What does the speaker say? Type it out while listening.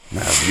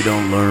you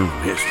don't learn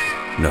from history,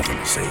 nothing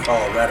to say.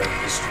 Oh, rather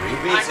history.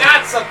 I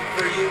got something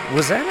for you.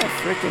 Was that a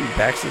freaking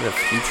Back to the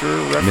Future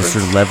reference?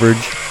 Mr. Leverage.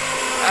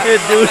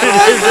 Dude,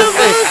 here's the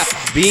thing.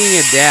 Being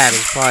a dad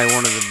is probably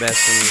one of the best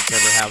things that's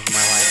ever happened in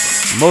my life.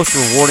 Most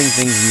rewarding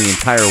things in the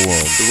entire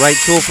world. The right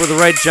tool for the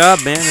right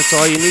job, man. That's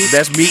all you need.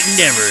 Best meat in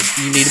Denver.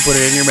 You need to put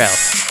it in your mouth.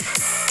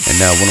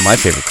 And one of my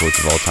favorite quotes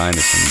of all time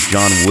is from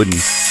John Wooden.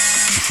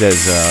 He says,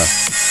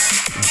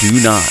 do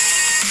not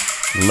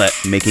let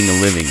making a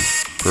living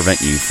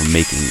prevent you from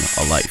making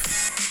a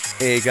life.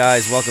 Hey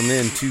guys, welcome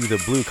in to the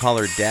Blue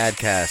Collar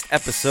Dadcast,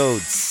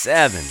 episode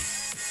 7.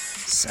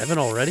 7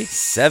 already?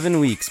 7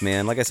 weeks,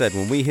 man. Like I said,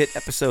 when we hit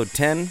episode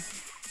 10,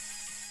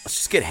 let's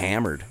just get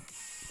hammered.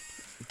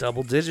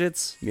 Double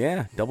digits?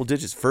 Yeah, double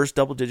digits. First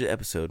double digit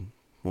episode.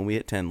 When we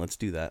hit 10, let's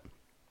do that.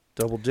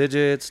 Double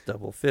digits,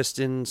 double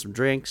fisting, some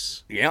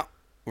drinks. Yeah.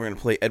 We're going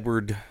to play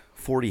Edward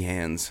 40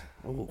 Hands.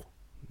 Oh,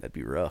 That'd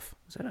be rough.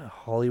 is that a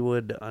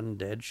Hollywood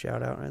Undead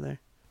shout out right there?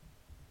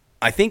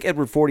 I think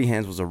Edward 40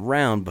 Hands was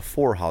around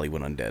before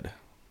Hollywood Undead.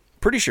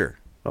 Pretty sure.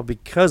 Well,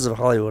 because of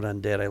Hollywood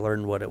Undead, I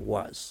learned what it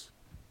was.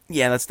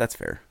 Yeah, that's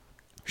fair.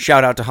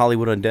 Shout out to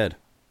Hollywood Undead.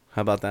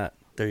 How about that?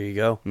 There you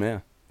go. Yeah.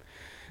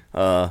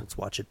 Let's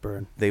watch it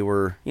burn. They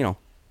were,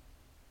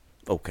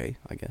 okay,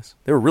 I guess.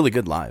 They were really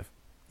good live.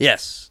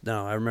 Yes.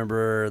 No, I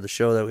remember the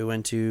show that we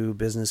went to,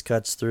 Business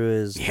Cuts threw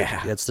his...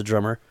 Yeah. That's the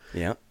drummer.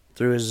 Yeah.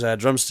 Threw his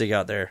drumstick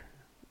out there.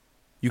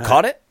 You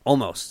caught it?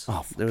 Almost.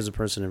 Oh, there was a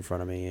person in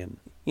front of me. And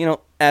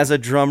As a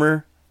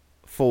drummer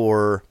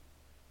for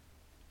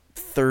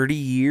 30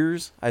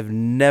 years, I've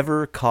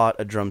never caught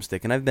a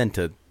drumstick. And I've been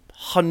to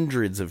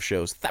hundreds of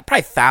shows,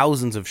 probably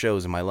thousands of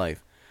shows in my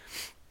life.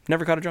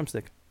 Never caught a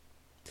drumstick.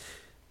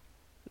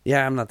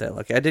 yeah, I'm not that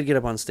lucky. I did get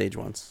up on stage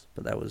once,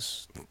 but that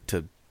was...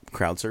 To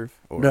crowd surf?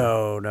 Or?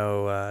 No,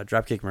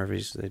 Dropkick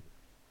Murphys.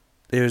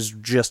 It was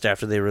just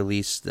after they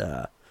released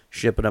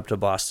Shipping Up to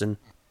Boston.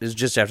 It was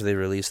just after they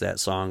released that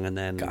song, and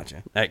then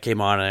Gotcha. that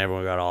came on, and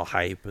everyone got all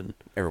hype. And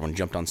Everyone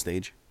jumped on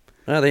stage.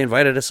 they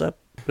invited us up.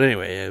 But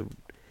anyway, I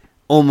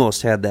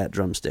almost had that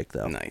drumstick,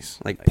 though. Nice.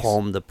 Like, nice.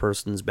 palmed the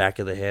person's back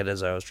of the head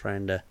as I was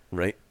trying to...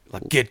 Right?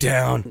 Like, get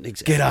down.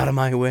 Exactly. Get out of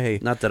my way.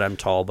 Not that I'm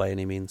tall by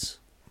any means.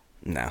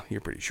 No,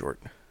 you're pretty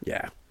short.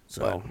 Yeah.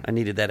 So I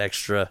needed that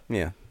extra...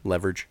 Yeah,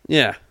 leverage.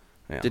 Yeah.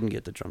 Yeah. Didn't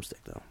get the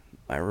drumstick, though.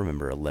 I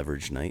remember a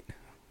leverage night.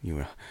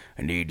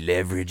 I need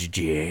leverage,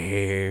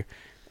 yeah.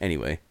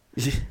 Anyway.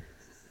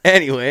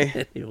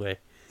 Anyway.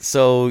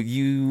 So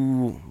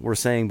you were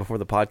saying before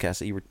the podcast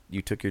that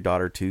you took your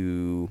daughter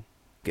to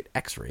get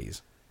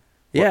X-rays.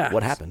 Yeah.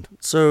 What happened?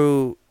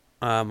 So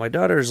my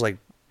daughter's like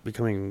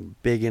becoming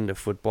big into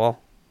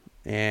football,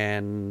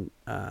 and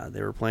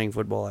they were playing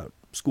football at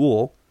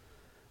school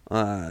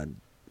on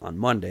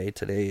Monday.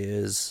 Today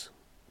is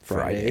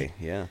Friday.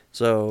 Yeah.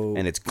 So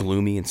And it's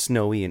gloomy and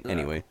snowy. And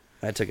anyway,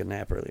 I took a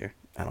nap earlier.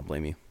 I don't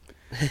blame you.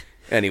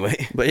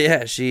 Anyway. But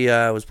yeah, she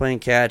was playing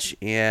catch,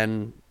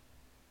 and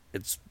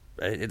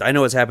I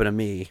know it's happened to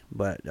me,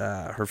 but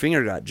her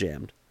finger got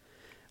jammed.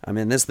 I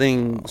mean, this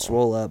thing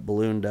swole up,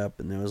 ballooned up,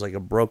 and there was like a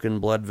broken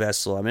blood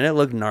vessel. I mean, it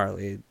looked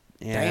gnarly.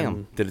 And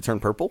Damn. Did it turn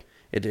purple?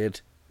 It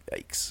did.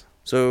 Yikes.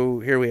 So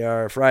here we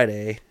are,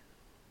 Friday.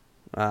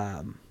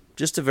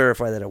 Just to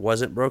verify that it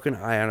wasn't broken,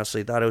 I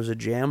honestly thought it was a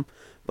jam,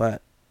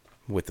 but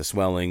With the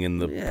swelling and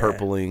the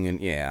purpling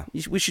and yeah.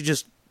 we should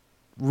just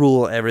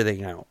rule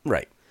everything out.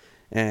 Right.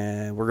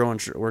 And we're going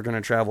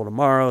to travel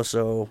tomorrow,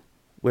 so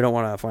we don't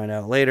want to find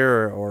out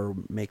later or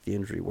make the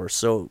injury worse.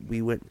 So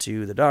we went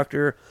to the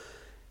doctor,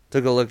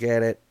 took a look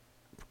at it,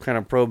 kind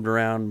of probed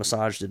around,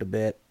 massaged it a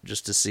bit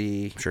just to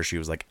see. I'm sure she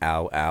was like,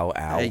 ow, ow,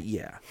 ow.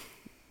 Yeah.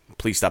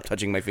 Please stop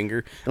touching my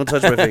finger. Don't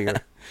touch my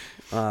finger.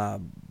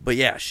 But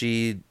yeah,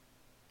 she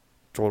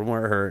told him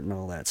where it hurt and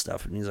all that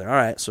stuff. And he's like, all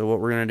right, so what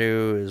we're going to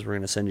do is we're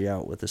going to send you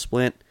out with a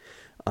splint.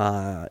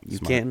 You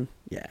can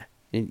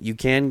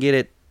get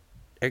it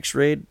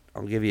x-rayed.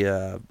 I'll give you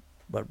a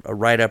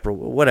write-up or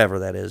whatever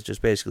that is,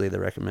 just basically the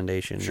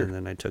recommendation. Sure. And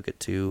then I took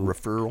it to...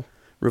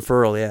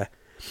 Referral, yeah.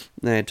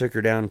 Then I took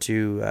her down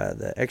to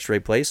the x-ray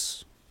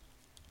place,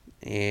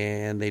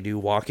 and they do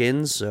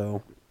walk-ins,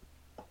 so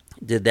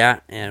did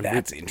that. And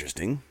That's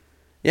interesting.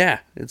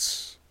 yeah, it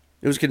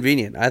was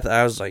convenient.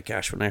 I was like,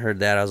 gosh, when I heard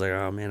that, I was like,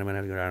 oh man, I'm gonna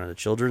have to go down to the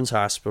children's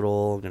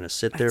hospital. I'm gonna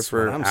sit there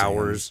for what I'm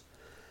hours,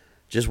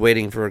 just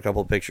waiting for a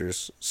couple of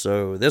pictures.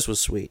 So this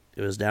was sweet.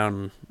 It was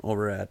down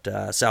over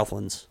at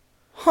Southlands.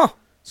 Huh.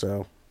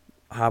 So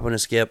hop on a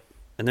skip,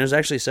 and there's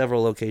actually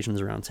several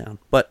locations around town.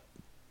 But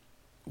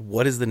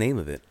What is the name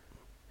of it?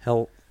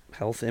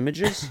 Health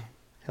Images,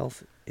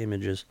 Health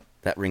Images.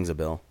 That rings a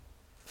bell.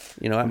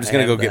 I'm just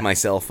going to go get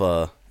myself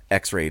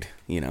x-rayed,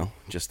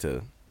 just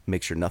to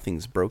make sure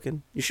nothing's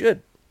broken. You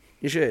should.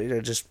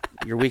 Just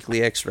your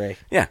weekly X-ray.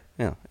 Yeah.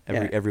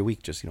 Every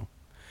week, just,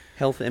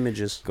 Health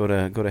Images. go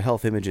to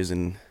Health Images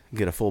and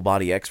get a full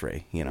body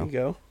x-ray, There you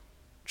go.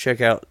 Check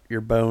out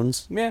your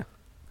bones. Yeah.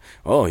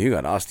 Oh, you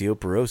got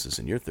osteoporosis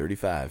and you're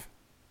 35.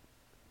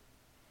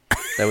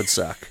 That would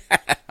suck.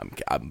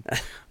 I'm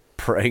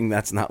praying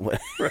that's not what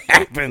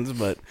happens,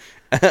 but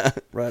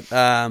But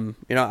I'm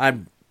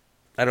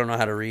I don't know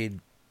how to read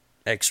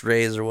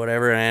X-rays or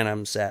whatever, and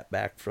I'm sat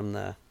back from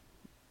the,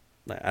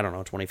 I don't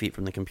know, 20 feet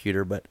from the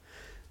computer, but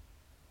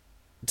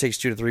it takes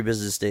 2 to 3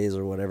 business days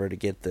or whatever to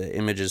get the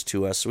images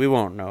to us, so we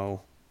won't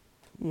know.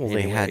 Well,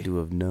 they had to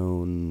have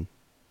known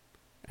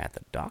at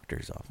the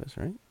doctor's office,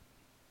 right?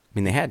 I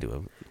mean, they had to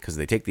have, because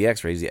they take the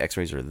X-rays. The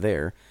X-rays are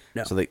there.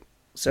 No. So they...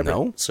 Separate.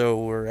 No?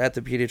 So we're at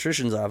the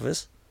pediatrician's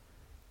office,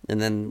 and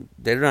then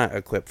they're not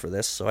equipped for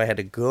this, so I had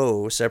to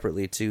go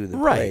separately to the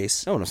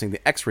place. No, I'm saying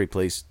the X-ray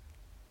place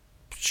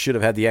should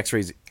have had the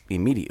X-rays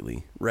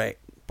immediately. Right.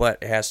 But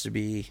it has to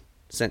be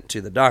sent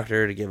to the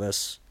doctor to give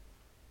us...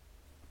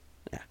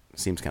 Yeah.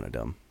 Seems kind of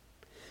dumb.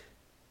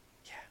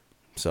 Yeah.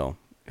 So,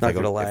 if Not I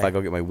gonna go, lie. if I go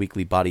get my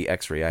weekly body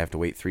X-ray, I have to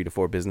wait 3 to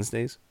 4 business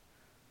days?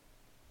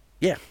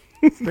 Yeah,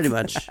 pretty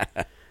much.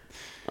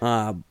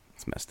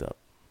 It's messed up.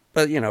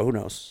 But, who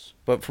knows?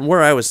 But from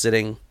where I was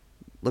sitting,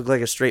 looked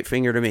like a straight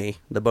finger to me.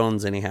 The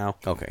bones, anyhow.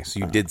 Okay, so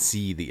you did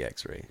see the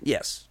X-ray.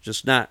 Yes,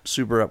 just not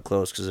super up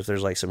close, because if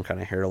there's like some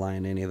kind of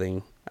hairline,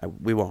 anything,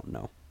 we won't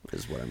know,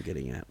 is what I'm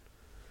getting at.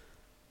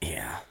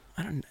 Yeah.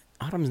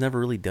 Autumn's never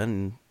really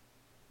done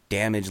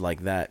damage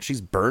like that.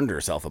 She's burned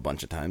herself a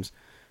bunch of times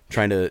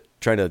trying to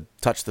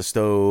touch the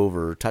stove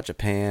or touch a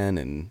pan,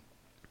 and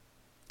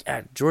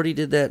Yeah, Jordy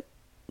did that,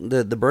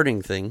 the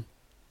burning thing.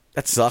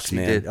 that sucks, She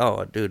man. did.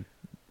 Oh, dude.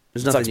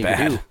 There's It nothing sucks you bad.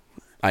 can do.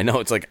 I know,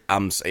 it's like,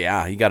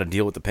 you got to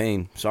deal with the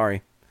pain.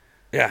 Sorry.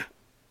 Yeah.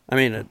 I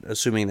mean,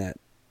 assuming that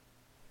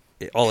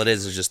all it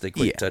is just the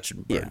quick touch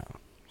and burn. Yeah.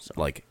 So.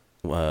 Like,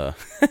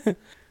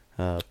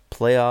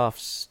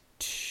 playoffs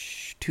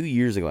 2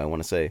 years ago, I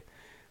want to say,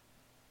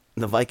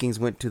 the Vikings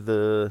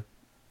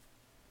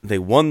they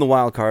won the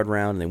wild card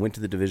round, and they went to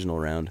the divisional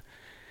round,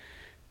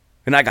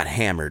 and I got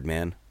hammered,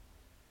 man.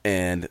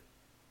 And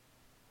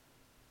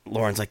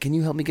Lauren's like, "Can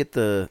you help me get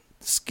the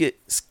skillet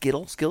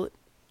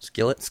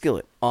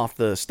off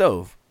the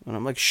stove?" And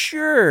I'm like,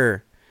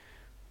 "Sure."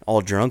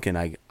 All drunk, and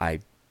I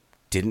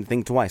didn't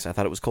think twice. I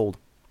thought it was cold,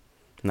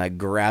 and I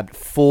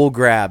full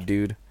grab,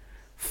 dude,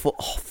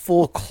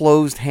 full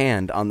closed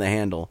hand on the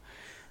handle,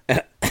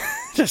 and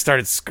just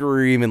started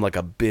screaming like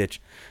a bitch,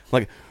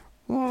 like.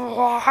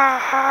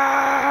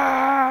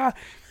 I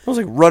was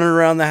like running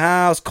around the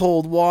house,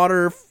 cold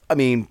water. I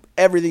mean,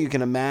 everything you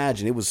can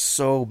imagine. It was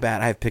so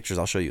bad. I have pictures.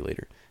 I'll show you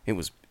later. It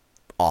was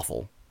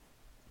awful.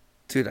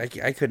 Dude, I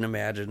couldn't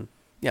imagine.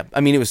 Yeah,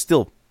 I mean, it was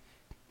still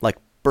like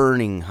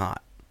burning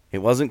hot. It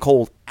wasn't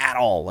cold at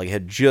all. Like, it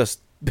had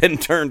just been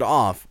turned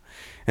off,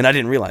 and I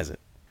didn't realize it.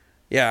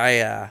 Yeah,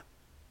 I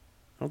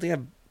don't think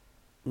I've,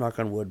 knock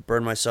on wood,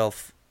 burned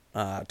myself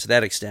to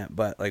that extent,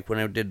 but like when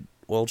I did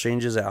oil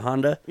changes at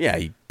Honda. Yeah,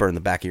 you burn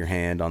the back of your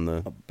hand on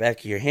the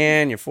back of your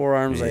hand, your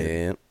forearms.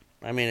 Yep.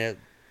 I mean,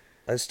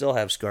 I still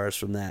have scars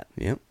from that.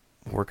 Yep.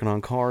 Working on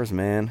cars,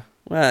 man.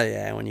 Well,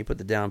 yeah, when you put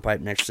the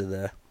downpipe next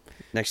to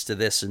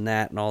this and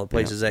that and all the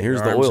places that here's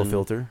your the arms oil and,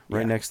 filter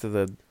right yeah. next to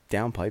the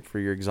downpipe for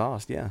your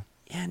exhaust. Yeah.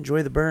 Yeah,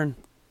 enjoy the burn.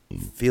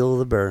 Feel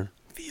the burn.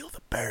 Feel the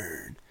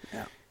burn.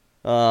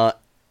 Yeah.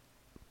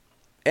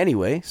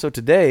 Anyway, so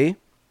today,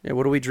 Yeah,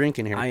 what are we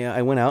drinking here?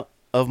 I went out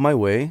of my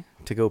way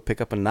to go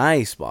pick up a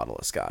nice bottle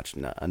of scotch.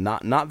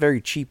 Not very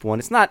cheap one.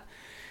 It's not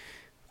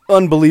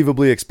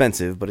unbelievably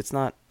expensive, but it's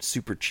not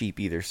super cheap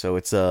either. So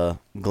it's a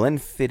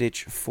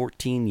Glenfiddich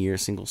 14-year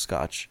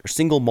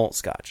single malt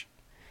scotch.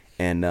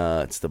 And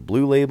it's the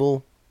Blue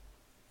Label.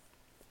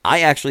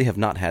 I actually have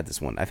not had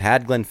this one. I've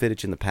had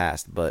Glenfiddich in the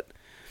past, but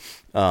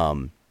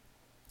I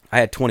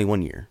had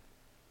 21-year.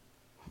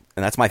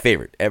 And that's my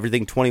favorite.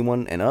 Everything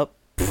 21 and up.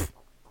 Pff.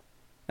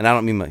 And I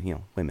don't mean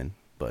women,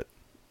 but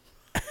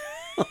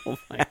Oh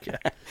my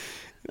god!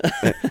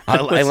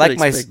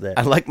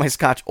 I like my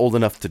scotch old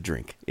enough to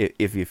drink.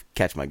 If you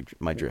catch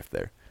my drift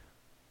there.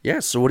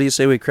 Yeah. So what do you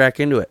say we crack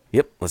into it?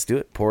 Yep, let's do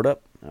it. Pour it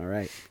up. All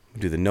right.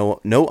 Do the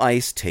no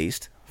ice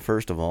taste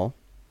first of all,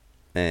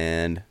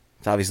 and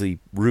it's obviously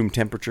room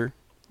temperature.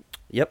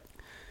 Yep.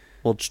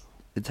 Well,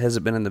 has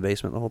it been in the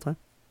basement the whole time?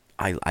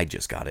 I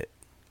just got it.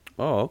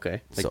 Oh,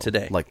 okay.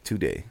 Today. Like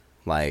today.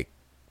 Like,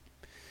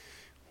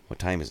 what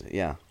time is it?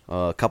 Yeah,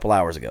 a couple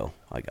hours ago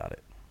I got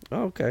it.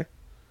 Oh, okay.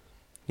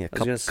 Yeah, I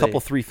was gonna say- couple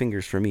 3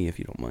 fingers for me if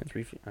you don't mind.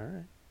 3 feet. All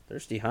right.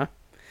 Thirsty, huh?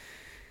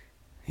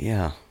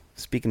 Yeah.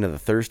 Speaking of the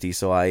thirsty,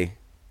 so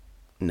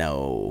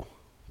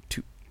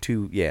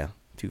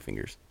two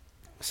fingers.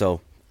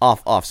 So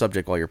off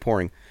subject while you're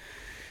pouring.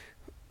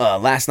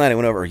 Last night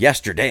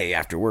yesterday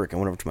after work, I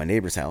went over to my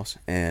neighbor's house,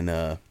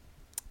 and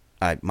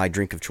my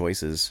drink of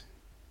choice is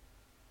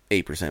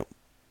 8%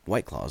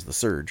 White Claws, the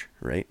Surge,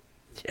 right?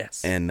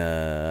 Yes. And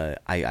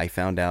I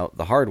found out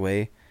the hard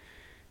way,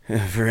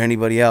 for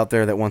anybody out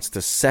there that wants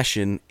to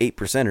session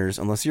 8%ers,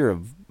 unless you're a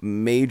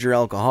major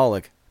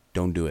alcoholic,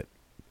 don't do it.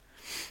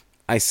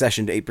 I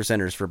sessioned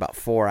 8%ers for about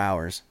 4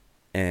 hours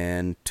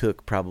and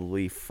took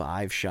probably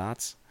 5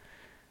 shots,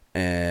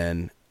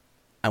 and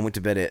I went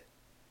to bed at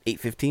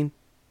 8:15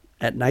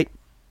 At night.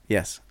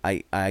 Yes,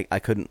 I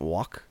couldn't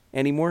walk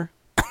anymore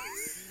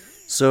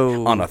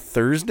So on a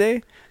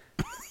Thursday.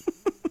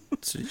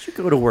 So did you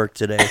go to work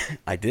today?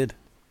 I did.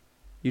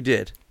 You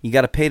did. You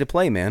got to pay to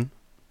play, man.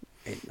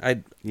 You I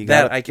can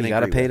gotta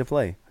agree pay with. to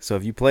play. So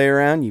if you play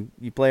around,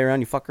 you play around,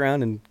 you fuck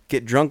around, and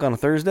get drunk on a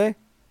Thursday,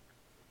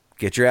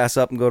 get your ass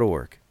up and go to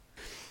work.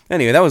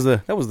 Anyway, that was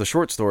the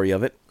short story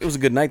of it. It was a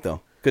good night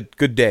though.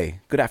 Good day.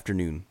 Good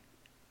afternoon.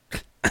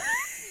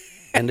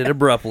 Ended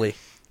abruptly.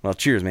 Well,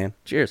 cheers, man.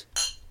 Cheers.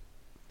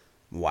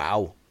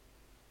 Wow.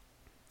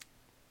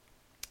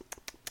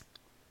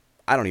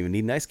 I don't even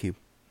need an ice cube.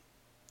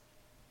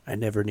 I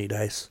never need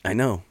ice. I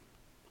know.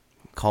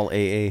 Call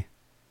AA.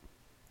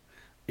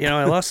 You know,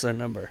 I lost their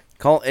number.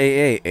 Call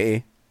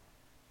AAA.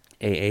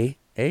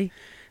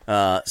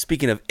 AA?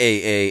 Speaking of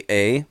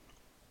AAA,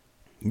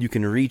 you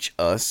can reach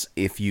us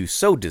if you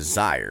so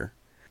desire.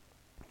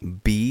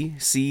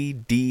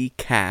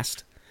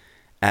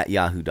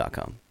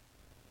 bcdcast@yahoo.com.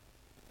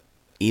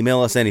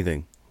 Email us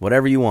anything.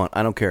 Whatever you want.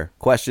 I don't care.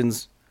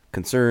 Questions,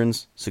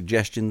 concerns,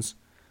 suggestions,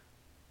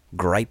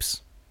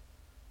 gripes.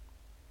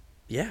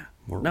 Yeah.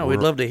 We'd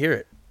love to hear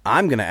it.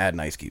 I'm going to add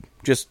an ice cube.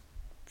 Just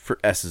for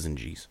S's and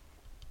G's.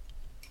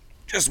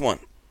 Just one.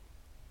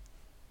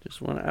 Just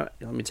want to...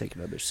 Let me take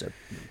another sip.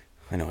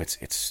 I know,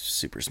 it's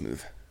super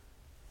smooth.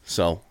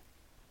 So,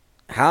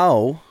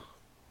 how...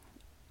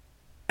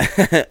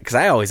 Because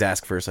I always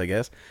ask first, I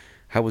guess.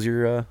 How was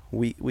your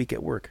week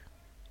at work?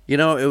 You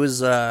know, it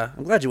was...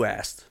 I'm glad you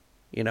asked.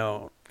 You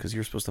know... Because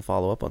you're supposed to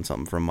follow up on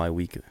something from my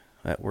week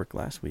at work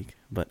last week.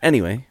 But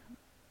anyway.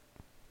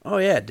 Oh,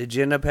 yeah. Did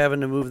you end up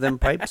having to move them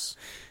pipes?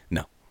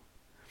 No.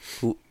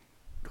 Who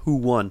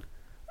won?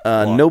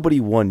 Nobody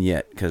won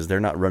yet because they're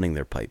not running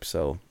their pipes.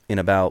 So in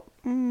about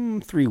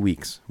 3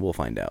 weeks, we'll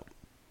find out.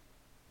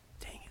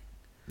 Dang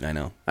it! I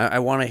know. I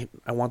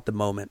want the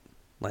moment,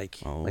 like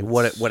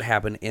what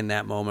happened in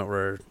that moment.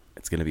 Where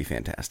it's gonna be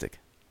fantastic.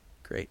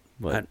 Great.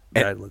 But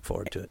I look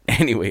forward to it.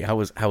 Anyway, how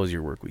was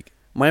your work week?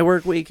 My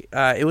work week,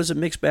 it was a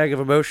mixed bag of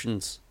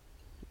emotions.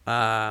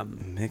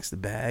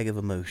 Mixed bag of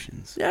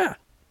emotions. Yeah.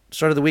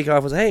 Started the week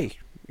off with, hey,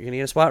 you're gonna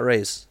get a spot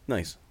raise.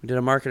 Nice. We did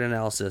a market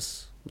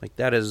analysis. Like,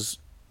 that is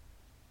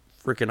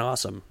freaking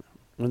awesome.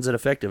 When's it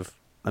effective?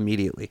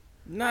 Immediately.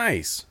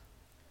 Nice.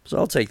 So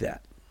I'll take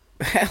that.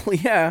 Hell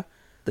yeah.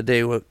 The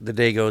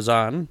day goes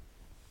on,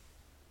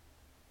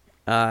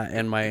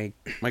 and my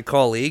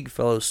colleague,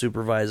 fellow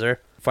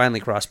supervisor, finally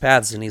crossed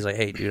paths, and he's like,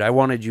 "Hey, dude, I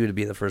wanted you to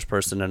be the first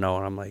person to know,"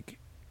 and I'm like,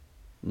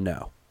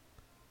 "No.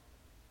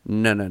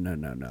 Yeah,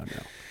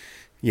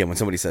 when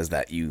somebody says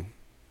that, you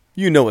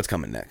know what's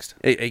coming next.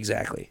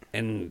 Exactly,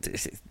 and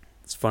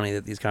it's funny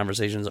that these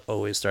conversations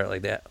always start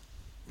like that.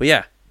 But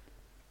yeah,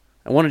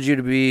 I wanted you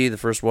to be the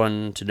first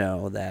one to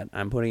know that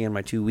I'm putting in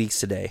my 2 weeks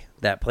today.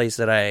 That place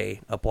that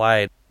I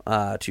applied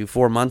to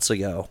 4 months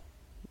ago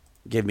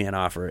gave me an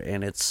offer,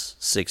 and it's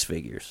 6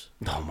 figures.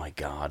 Oh my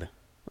god.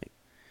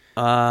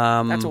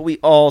 That's what we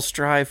all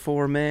strive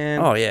for, man.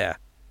 Oh yeah.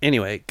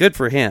 Anyway, good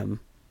for him.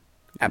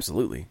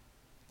 Absolutely.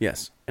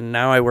 Yes. And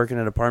now I work in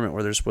a department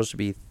where there's supposed to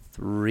be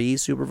 3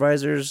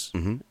 supervisors,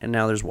 and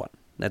now there's 1.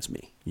 That's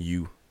me.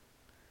 You.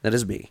 That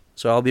is me.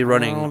 So I'll be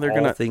running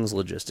all things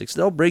logistics.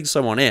 They'll bring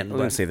someone in. I was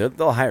going to say,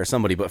 they'll hire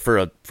somebody, but for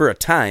a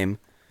time,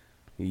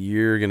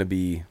 you're going to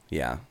be,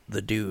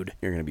 the dude.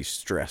 You're going to be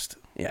stressed.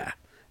 Yeah.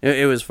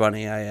 It was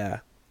funny.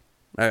 I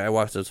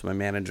walked up to my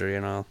manager,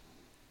 you know.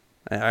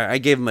 I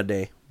gave him a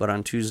day, but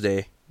on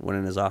Tuesday, went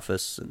in his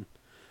office, and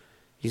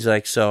he's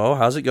like, so,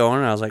 how's it going?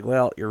 And I was like,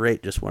 well, your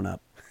rate just went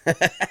up.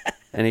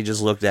 And he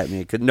just looked at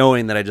me,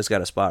 knowing that I just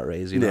got a spot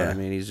raise, you know what I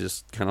mean? He's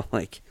just kind of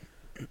like,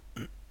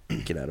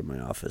 get out of my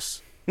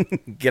office.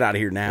 Get out of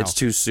here now. It's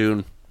too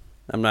soon.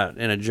 I'm not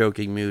in a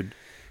joking mood.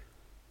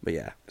 But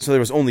yeah. So there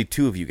was only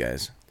 2 of you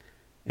guys.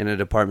 In a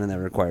department that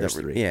requires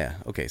 3. Yeah,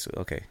 okay. So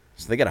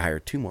they got to hire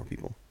 2 more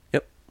people.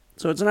 Yep.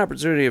 So it's an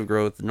opportunity of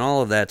growth and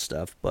all of that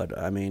stuff, but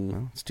I mean...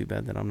 Well, it's too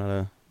bad that I'm not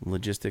a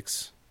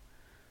logistics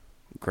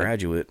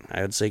graduate.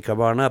 I would say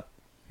come on up.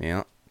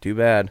 Yeah, too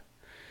bad.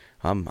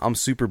 I'm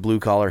super blue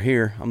collar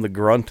here. I'm the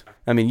grunt.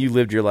 I mean, you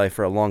lived your life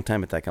for a long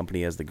time at that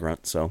company as the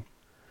grunt, so...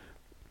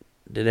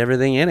 Did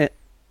everything in it,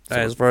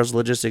 as far as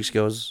logistics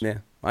goes. Yeah,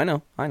 I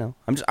know.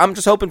 I'm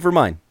just hoping for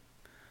mine.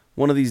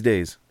 One of these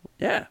days.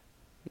 Yeah.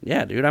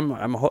 Yeah, dude,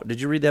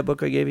 did you read that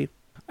book I gave you?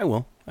 I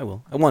will. I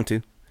want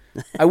to.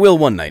 I will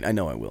one night. I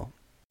know I will.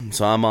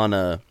 So I'm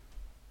on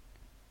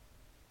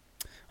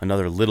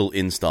another little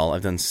install.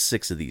 I've done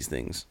 6 of these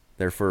things.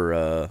 They're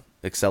for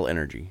Excel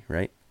Energy,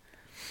 right?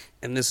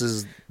 And this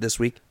is this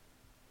week?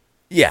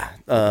 Yeah.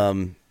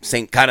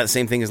 Same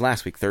thing as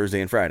last week, Thursday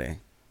and Friday.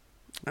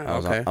 Oh,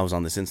 okay. I was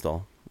on this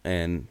install,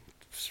 and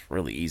it's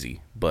really easy,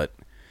 but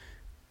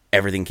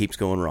everything keeps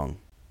going wrong.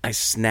 I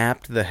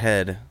snapped the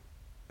head,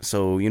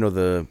 so you know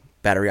the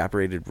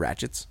battery-operated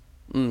ratchets?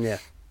 Yeah.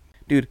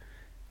 Dude,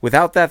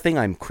 without that thing,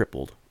 I'm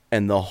crippled,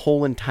 and the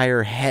whole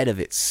entire head of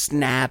it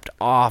snapped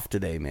off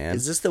today, man.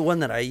 Is this the one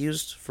that I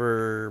used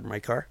for my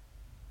car?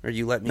 Or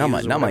you let me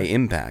use not my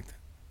Impact.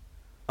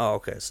 Oh,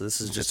 okay. So this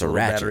is just a little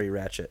ratchet. Battery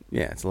ratchet.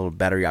 Yeah, it's a little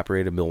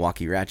battery-operated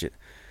Milwaukee ratchet.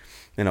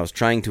 And I was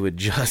trying to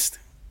adjust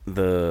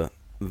the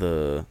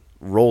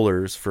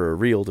rollers for a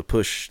reel to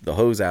push the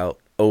hose out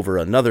over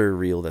another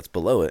reel that's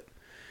below it.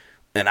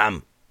 And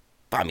I'm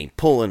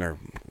pulling or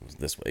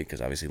this way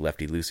because obviously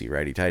lefty loosey,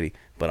 righty tighty.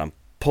 But I'm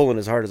pulling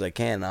as hard as I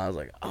can. And I was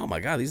like, oh my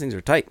God, these things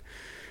are tight.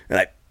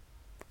 And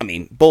I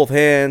mean, both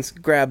hands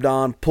grabbed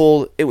on,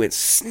 pulled. It went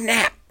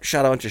snap,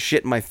 shot a bunch of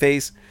shit in my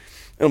face.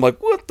 And I'm like,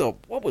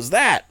 what was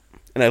that?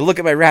 And I look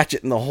at my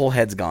ratchet and the whole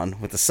head's gone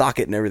with the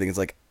socket and everything. It's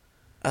like,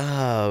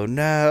 oh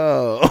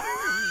no.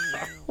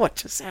 What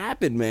just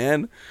happened,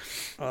 man?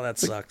 Oh, that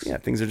sucks. Yeah,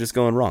 things are just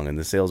going wrong. And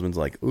the salesman's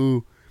like,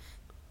 ooh,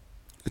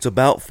 it's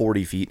about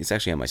 40 feet. It's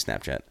actually on my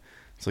Snapchat.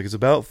 It's like, it's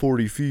about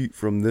 40 feet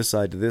from this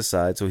side to this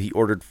side. So he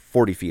ordered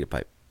 40 feet of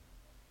pipe.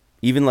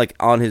 Even like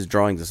on his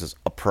drawings, this is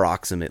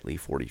approximately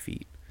 40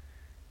 feet.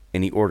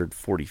 And he ordered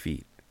 40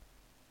 feet.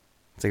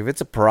 It's like, if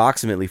it's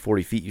approximately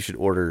 40 feet, you should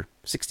order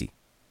 60.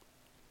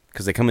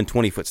 Because they come in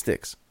 20-foot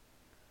sticks.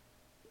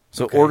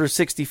 So Okay. order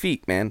 60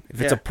 feet, man.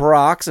 If it's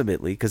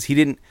approximately, because he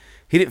didn't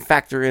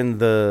factor in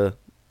the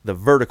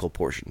vertical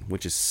portion,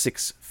 which is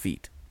 6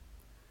 feet.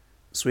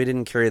 So he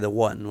didn't carry the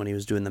 1 when he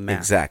was doing the math.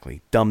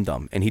 Exactly.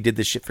 Dumb. And he did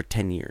this shit for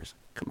 10 years.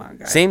 Come on,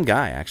 guys. Same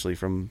guy, actually,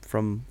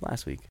 from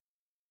last week.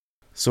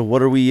 So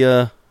what are we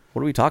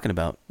talking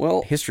about?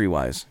 Well,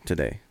 history-wise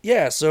today.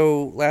 yeah,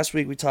 so last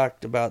week we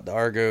talked about the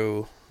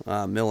Argo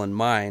mill and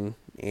mine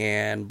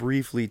and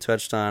briefly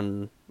touched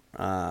on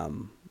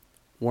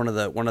one of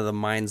the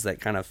mines that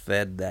kind of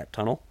fed that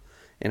tunnel,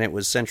 and it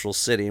was Central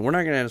City. And we're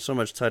not going to so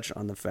much touch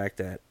on the fact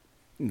that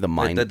The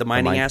mining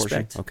mining portion?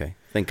 aspect. Okay.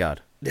 Thank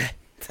God.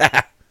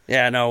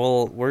 Yeah,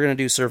 no, we're going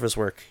to do surface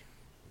work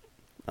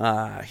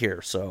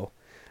here. So,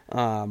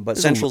 but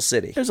Central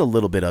City. There's a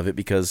little bit of it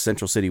because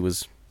Central City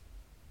was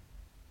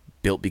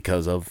built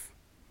because of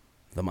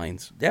the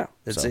mines. Yeah,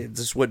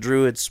 it's what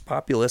drew its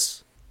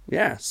populace.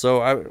 Yeah,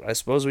 so I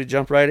suppose we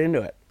jump right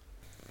into it.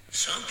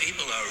 Some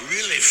people are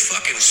really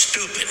fucking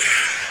stupid.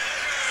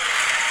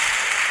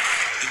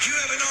 Did you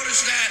ever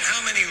notice that?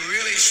 How many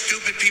really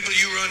stupid people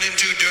you run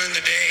into during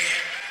the day?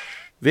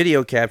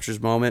 Video captures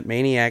moment.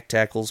 Maniac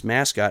tackles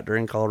mascot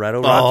during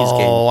Colorado Rockies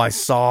game. Oh, I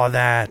saw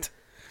that.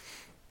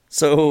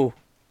 So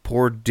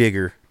Poor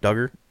Duggar.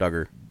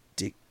 Duggar.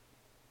 Dig-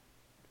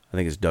 I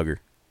think it's Duggar.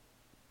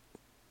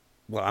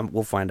 Well,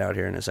 we'll find out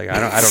here in a second.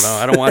 I don't know.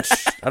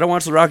 I don't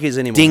watch the Rockies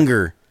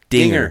anymore.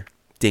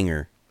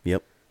 Dinger.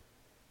 Yep.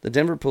 The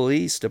Denver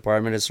Police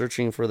Department is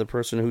searching for the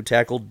person who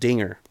tackled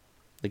Dinger,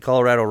 the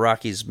Colorado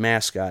Rockies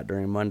mascot,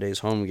 during Monday's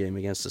home game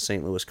against the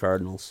St. Louis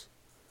Cardinals.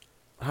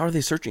 How are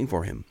they searching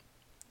for him?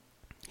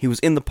 He was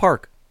in the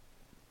park.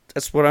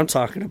 That's what I'm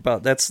talking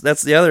about. That's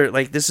the other.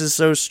 Like, this is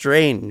so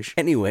strange.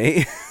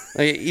 Anyway,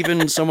 Like,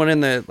 even someone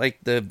in the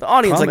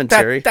audience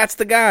commentary, like that's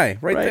the guy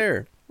right Right.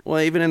 there. Well,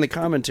 even in the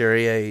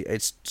commentary,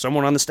 it's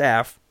someone on the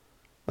staff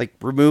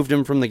removed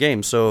him from the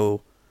game.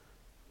 So,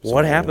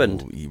 what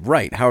happened?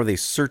 Right. How are they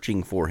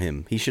searching for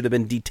him? He should have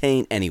been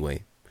detained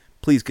anyway.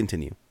 Please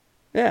continue.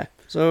 Yeah.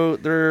 So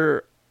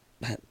the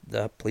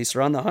police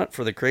are on the hunt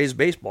for the crazed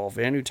baseball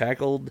fan who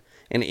tackled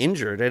and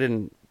injured.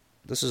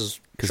 This is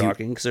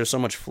shocking because there's so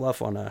much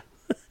fluff on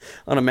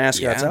a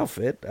mascot's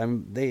outfit.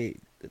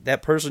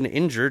 That person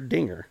injured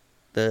Dinger,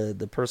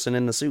 the person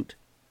in the suit.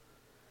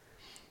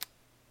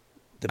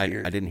 I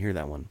didn't hear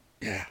that one.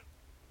 Yeah.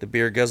 The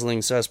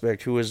beer-guzzling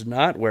suspect who was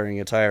not wearing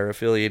attire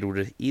affiliated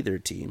with either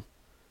team.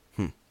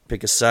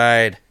 Pick a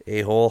side,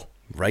 a-hole.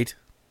 Right?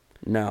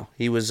 No,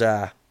 he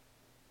wasn't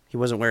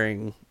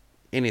wearing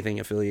anything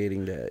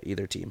affiliating to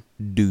either team.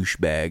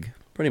 Douchebag.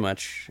 Pretty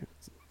much.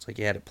 It's like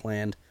he had it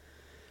planned.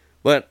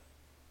 But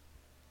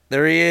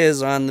there he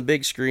is on the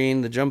big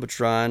screen, the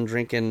Jumbotron,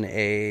 drinking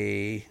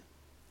a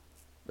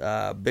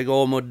big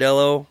old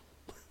Modelo.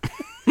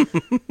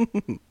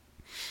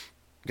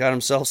 Got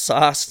himself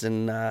sauced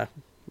and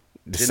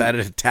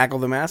Decided to tackle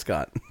the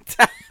mascot.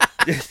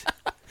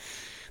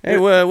 hey,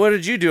 what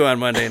did you do on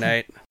Monday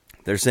night?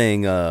 They're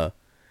saying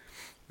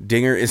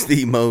Dinger is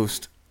the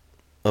most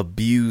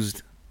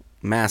abused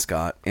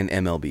mascot in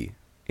MLB,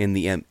 in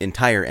the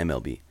entire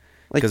MLB.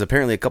 Because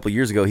apparently a couple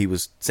years ago he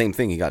was same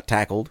thing. He got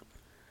tackled,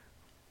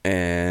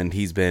 and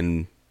he's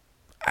been,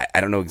 I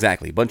don't know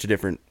exactly, a bunch of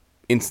different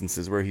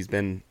instances where he's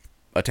been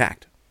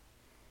attacked.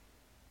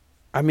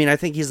 I mean, I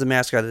think he's the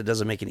mascot that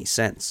doesn't make any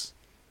sense.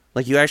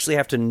 Like, you actually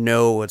have to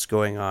know what's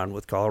going on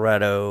with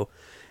Colorado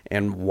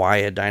and why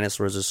a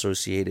dinosaur is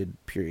associated,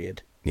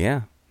 period.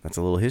 Yeah, that's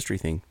a little history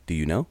thing. Do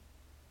you know?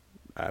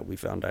 We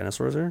found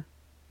dinosaurs there.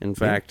 In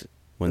fact,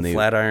 When the they-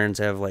 Flatirons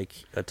have,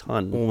 a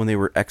ton. Well, when they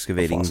were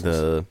excavating Fossils.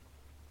 the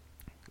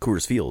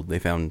Coors Field, they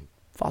found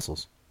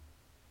fossils.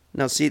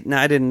 Now,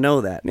 I didn't know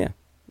that. Yeah.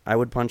 I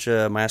would punch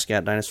a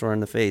mascot dinosaur in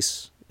the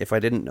face if I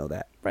didn't know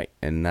that. Right.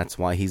 And that's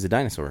why he's a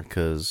dinosaur,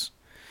 because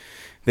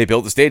they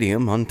built the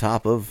stadium on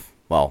top of,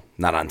 well,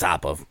 not on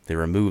top of, they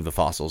removed the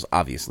fossils,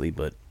 obviously,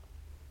 but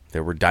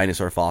there were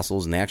dinosaur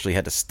fossils, and they actually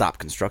had to stop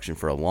construction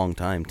for a long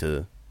time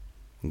to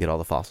get all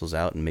the fossils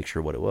out and make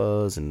sure what it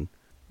was, and...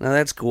 Now,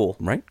 that's cool.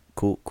 Right?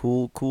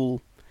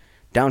 Cool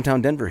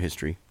downtown Denver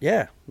history.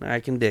 Yeah,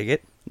 I can dig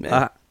it.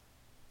 Yeah.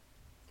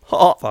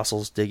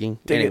 Fossils digging.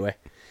 Dig it. Anyway.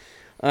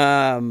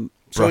 So,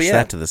 Brush yeah.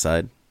 that to the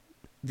side.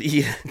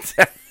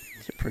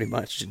 Pretty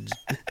much.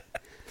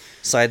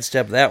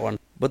 Sidestep that one.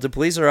 But the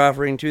police are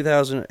offering the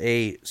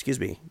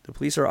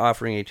police are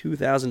offering a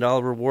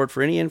 $2,000 reward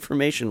for any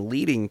information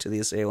leading to the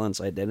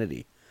assailant's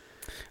identity.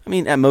 I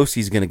mean, at most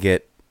he's going to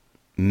get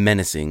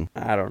menacing.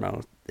 I don't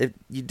know. If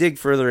you dig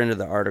further into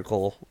the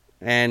article,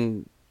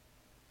 and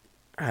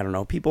I don't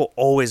know, people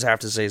always have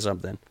to say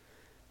something.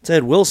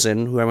 Ted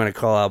Wilson, who I'm going to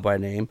call out by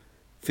name,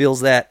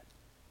 feels that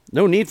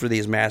no need for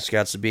these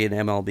mascots to be in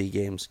MLB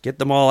games. Get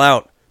them all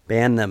out.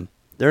 Ban them.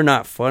 They're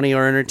not funny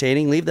or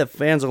entertaining. Leave the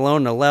fans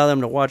alone and allow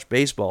them to watch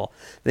baseball.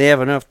 They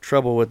have enough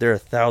trouble with their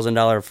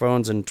 $1,000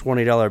 phones and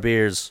 $20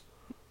 beers.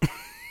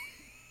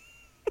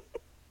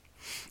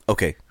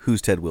 Okay,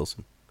 who's Ted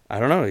Wilson?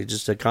 I don't know. He's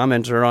just a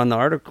commenter on the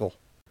article.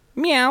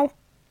 Meow.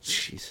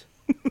 Jeez.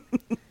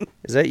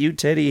 Is that you,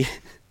 Teddy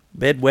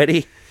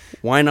Bedwetty?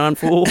 Wine on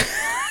fool?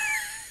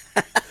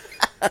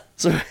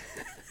 So,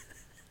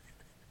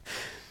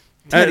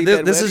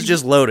 this is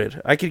just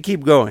loaded. I could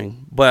keep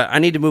going, but I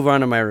need to move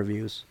on to my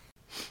reviews.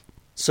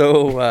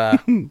 So,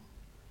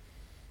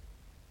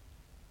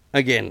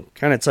 again,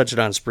 kind of touching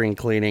on spring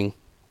cleaning.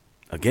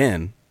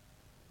 Again?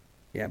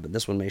 Yeah, but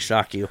this one may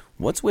shock you.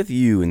 What's with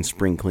you in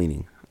spring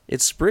cleaning?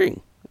 It's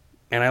spring,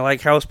 and I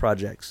like house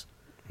projects.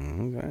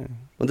 Okay.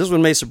 Well, this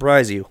one may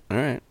surprise you. All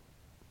right.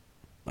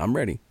 I'm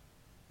ready.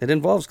 It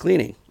involves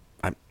cleaning.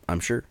 I'm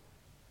sure.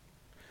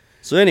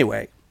 So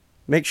anyway,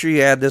 make sure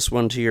you add this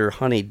one to your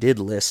honey did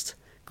list.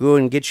 Go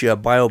and get you a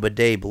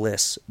BioBidet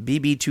Bliss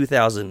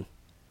BB2000.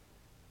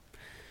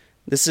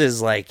 This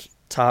is like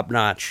top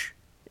notch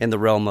in the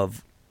realm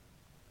of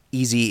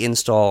easy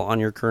install on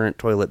your current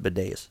toilet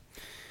bidets.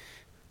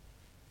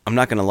 I'm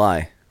not going to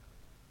lie.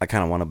 I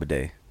kind of want a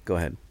bidet. Go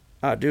ahead.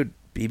 Ah, dude,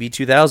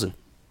 BB2000.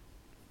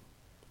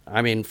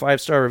 I mean,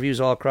 5-star reviews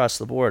all across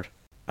the board.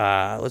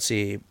 Let's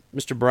see.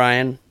 Mr.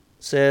 Brian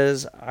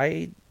says,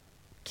 I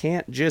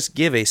can't just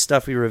give a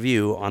stuffy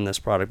review on this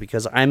product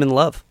because I'm in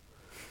love.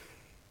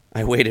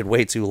 I waited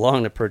way too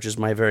long to purchase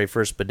my very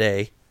first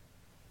bidet,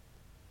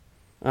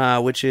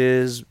 which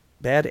is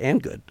bad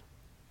and good.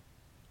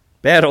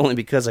 Bad only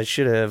because I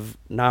should have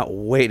not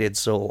waited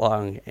so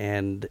long,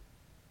 and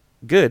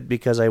good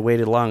because I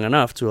waited long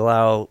enough to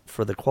allow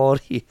for the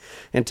quality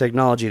and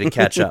technology to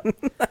catch up.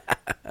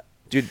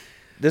 Dude,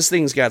 this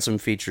thing's got some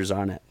features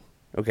on it,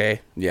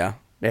 okay? Yeah.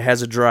 It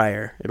has a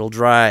dryer. It'll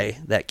dry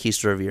that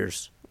keister of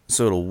yours.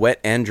 So it'll wet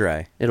and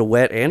dry. It'll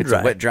wet and dry.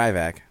 It's a wet dry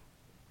vac.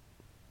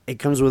 It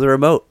comes with a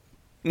remote.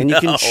 And you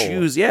No. can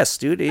choose, yes,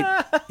 dude.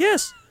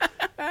 Yes.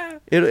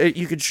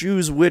 You could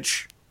choose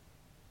which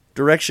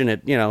direction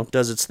it,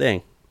 does its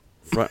thing.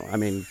 I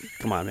mean,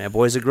 come on, man.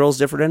 Boys and girls,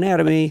 different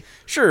anatomy.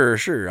 Sure.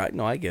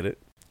 I get it.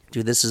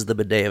 Dude, this is the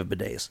bidet of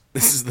bidets.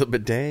 This is the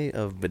bidet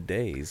of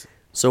bidets.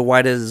 So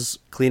why does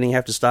cleaning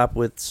have to stop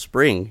with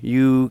spring?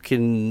 You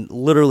can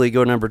literally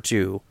go number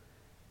 2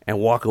 and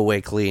walk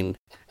away clean.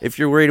 If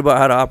you're worried about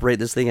how to operate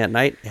this thing at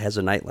night, it has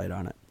a night light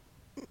on it.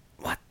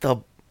 What the?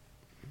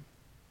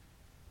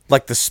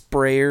 Like the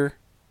sprayer?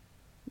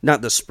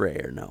 Not the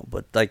sprayer, no,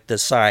 but like the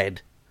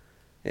side.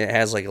 It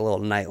has like a little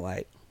night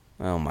light.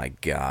 Oh my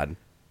God.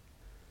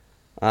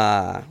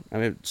 I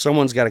mean,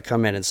 someone's got to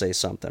come in and say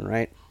something,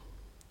 right?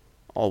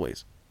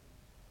 Always.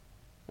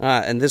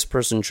 And this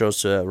person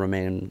chose to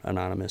remain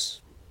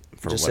anonymous.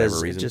 For whatever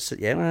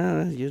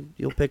reason.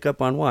 You'll pick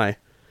up on why.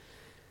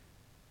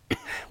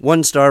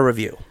 1-star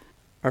review.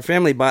 Our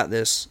family bought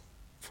this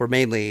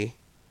mainly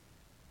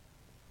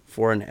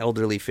for an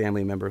elderly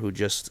family member who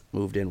just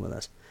moved in with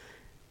us.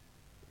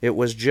 It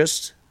was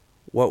just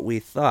what we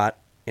thought,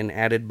 an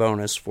added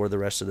bonus for the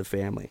rest of the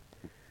family.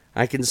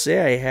 I can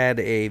say I had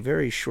a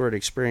very short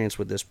experience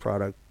with this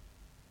product,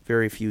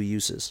 very few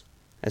uses.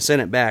 I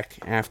sent it back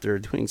after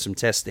doing some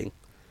testing.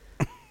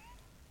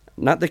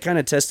 Not the kind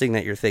of testing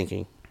that you're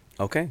thinking.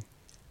 Okay.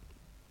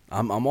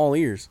 I'm all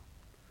ears.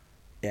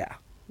 Yeah.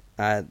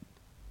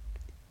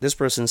 This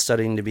person's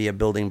studying to be a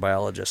building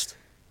biologist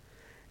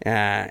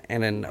and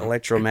an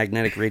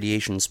electromagnetic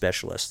radiation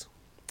specialist.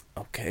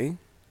 Okay.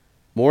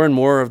 More and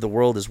more of the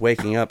world is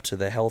waking up to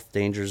the health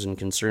dangers and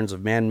concerns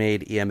of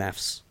man-made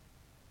EMFs,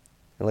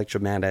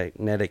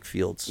 electromagnetic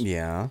fields.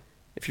 Yeah.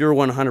 If you're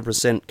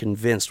 100%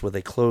 convinced with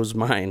a closed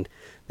mind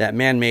that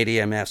man-made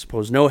EMFs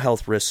pose no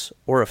health risks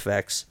or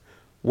effects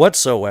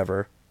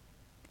whatsoever,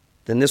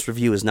 then this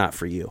review is not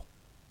for you.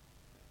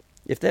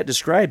 If that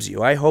describes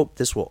you, I hope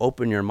this will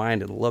open your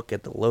mind and look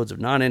at the loads of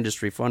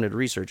non-industry funded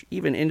research.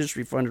 Even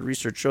industry funded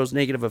research shows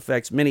negative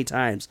effects many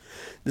times.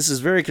 This is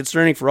very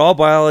concerning for all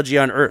biology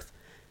on Earth.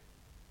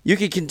 You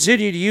can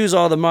continue to use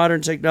all the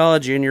modern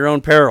technology in your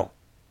own peril.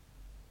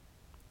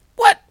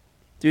 What?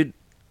 Dude,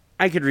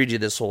 I could read you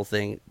this whole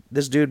thing.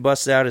 This dude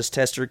busted out his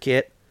tester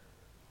kit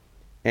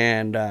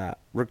and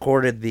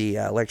recorded the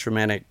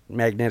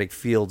electromagnetic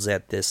fields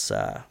that this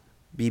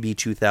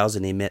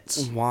BB2000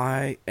 emits.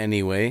 Why?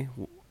 Anyway,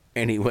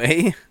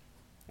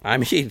 I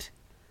mean,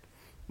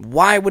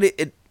 why would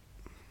it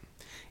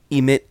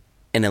emit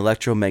an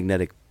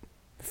electromagnetic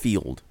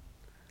field?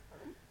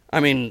 I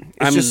mean,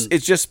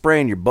 It's just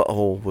spraying your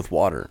butthole with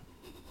water.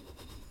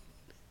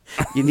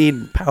 You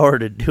need power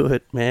to do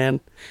it, man.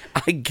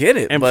 I get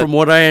it, And but from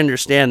what I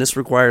understand, this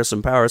requires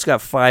some power. It's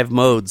got 5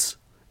 modes.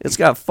 It's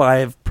got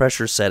 5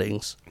 pressure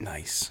settings.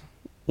 nice.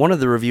 One of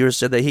the reviewers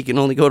said that he can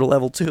only go to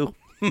level 2.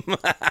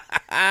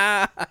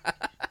 I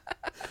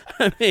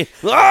mean,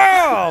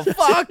 Oh,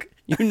 fuck!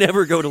 you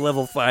never go to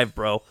level 5,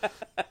 bro.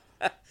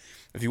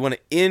 If you want to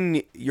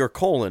in your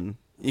colon,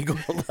 you go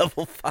to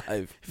level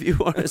 5. If you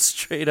want a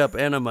straight up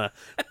enema.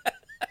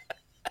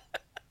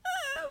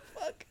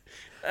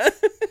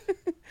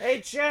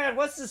 Hey, Chad,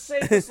 what's the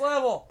safest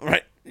level?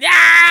 Right.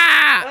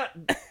 Yeah!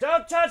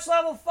 Don't touch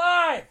level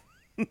 5.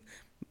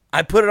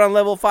 I put it on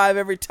level 5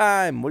 every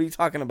time. What are you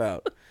talking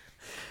about?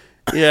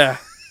 Yeah.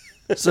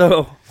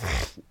 So,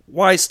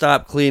 why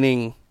stop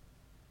cleaning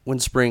when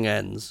spring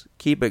ends?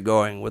 Keep it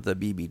going with a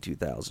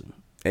BB2000.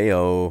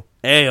 Ayo.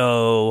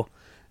 Ayo.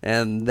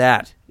 And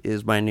that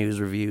is my news,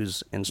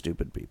 reviews, and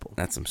stupid people.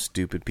 That's some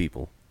stupid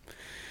people.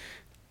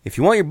 If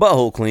you want your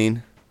butthole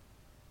clean,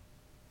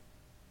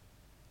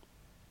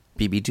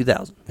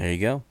 BB2000. there you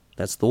go.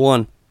 That's the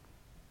one.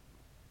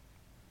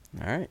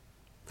 All right.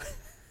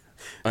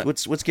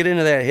 Let's get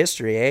into that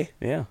history, eh?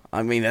 Yeah.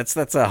 I mean, that's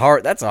a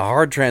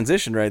hard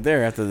transition right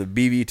there after the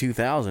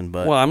BB2000,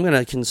 but Well, I'm going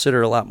to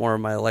consider a lot more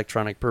of my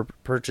electronic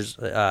purchase.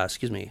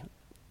 Excuse me.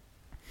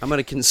 I'm going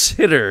to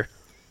consider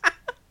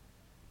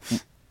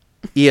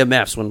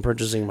EMFs when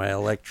purchasing my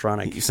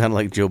electronic. you sound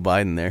like Joe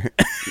Biden there.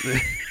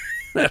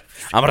 You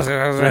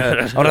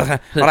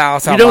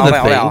know the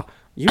thing.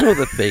 You know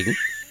the thing.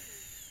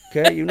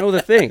 Okay, you know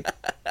the thing.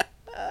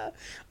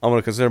 I'm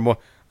gonna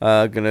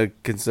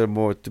consider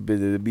more to be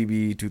the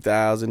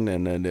BB2000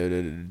 and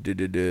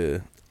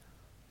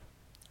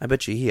I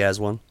bet you he has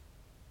one.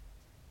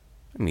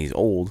 I mean, he's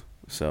old,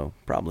 so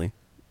probably.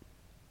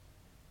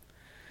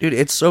 Dude,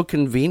 it's so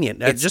convenient.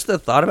 Just the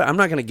thought of it. I'm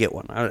not going to get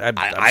one. I'm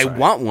I sorry.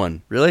 want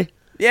one. Really?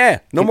 Yeah,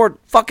 no more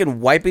fucking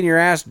wiping your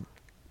ass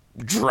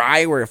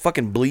dry where it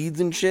fucking bleeds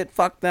and shit.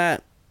 Fuck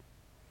that.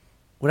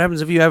 What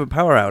happens if you have a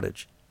power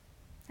outage?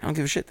 I don't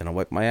give a shit. Then I'll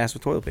wipe my ass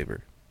with toilet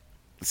paper.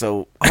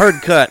 So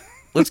Hard cut.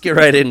 Let's get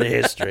right into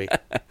history.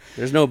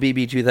 There's no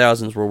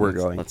BB2000s where we're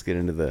going. Let's get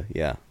into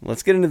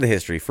the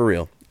history for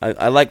real.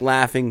 I like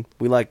laughing.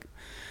 We like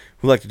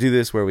to do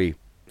this where we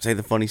say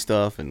the funny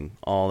stuff and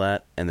all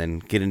that, and then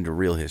get into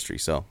real history.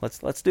 So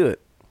let's do it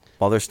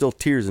while there's still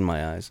tears in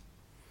my eyes.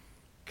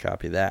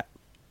 Copy that.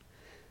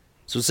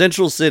 So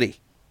Central City.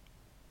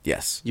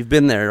 Yes. You've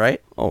been there,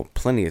 right? Oh,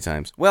 plenty of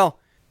times. Well,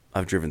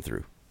 I've driven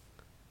through.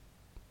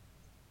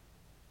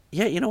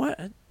 Yeah, you know what?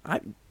 I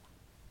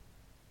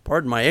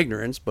pardon my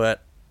ignorance,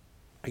 but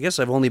I guess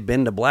I've only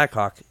been to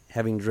Blackhawk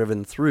having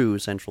driven through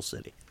Central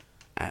City.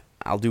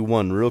 I'll do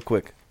one real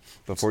quick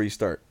before you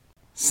start.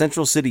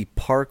 Central City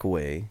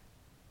Parkway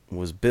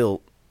was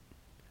built.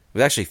 It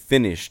was actually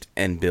finished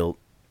and built,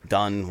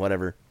 done,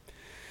 whatever.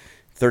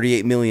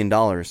 $38 million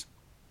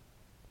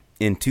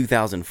in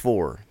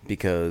 2004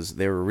 because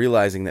they were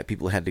realizing that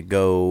people had to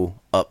go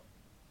up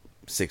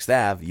 6th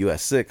Ave,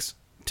 US 6,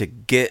 to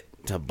get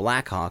to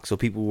Blackhawk. So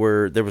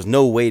there was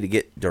no way to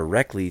get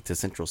directly to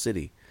Central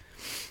City.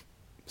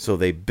 So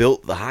they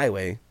built the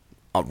highway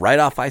right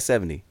off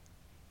I-70.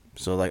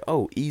 So like,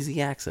 oh,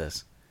 easy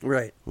access.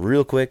 Right.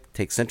 Real quick,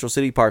 take Central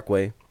City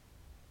Parkway,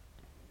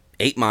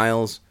 8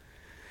 miles,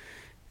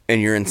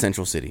 and you're in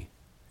Central City.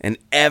 And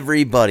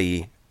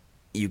everybody,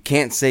 you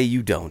can't say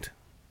you don't,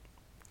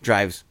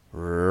 drives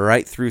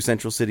right through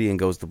Central City and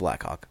goes to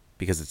Blackhawk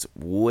because it's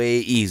way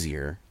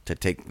easier to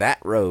take that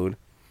road.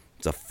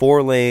 It's a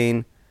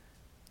 4-lane,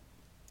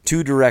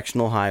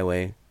 2-directional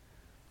highway.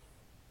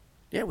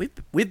 Yeah,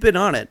 we've been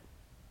on it.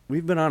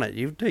 We've been on it.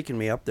 You've taken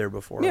me up there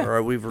before. Yeah.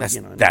 Or That's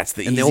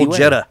the in easy the old way.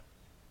 Jetta.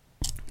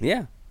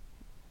 Yeah.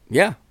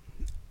 Yeah.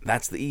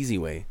 That's the easy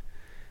way.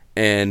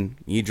 And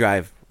you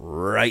drive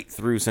right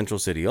through Central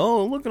City.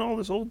 Oh, look at all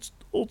this old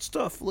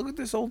stuff. Look at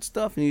this old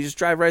stuff. And you just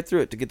drive right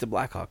through it to get to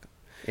Blackhawk.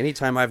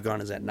 Anytime I've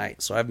gone is at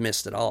night, so I've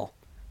missed it all.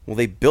 Well,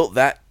 they built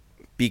that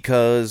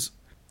because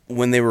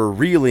when they were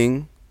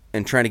reeling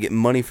and trying to get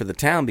money for the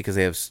town, because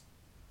they have,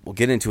 we'll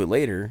get into it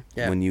later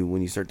when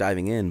you start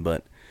diving in,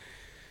 but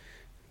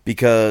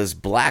because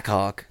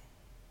Blackhawk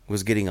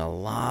was getting a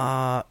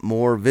lot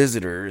more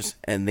visitors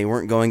and they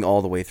weren't going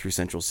all the way through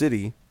Central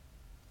City,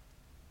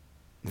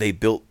 they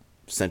built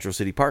Central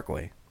City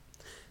Parkway.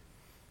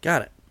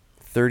 Got it.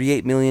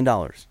 $38 million.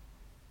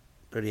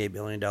 $38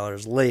 million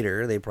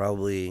later, they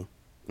probably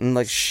And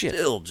like shit.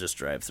 still just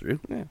drive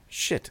through. Yeah,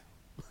 shit.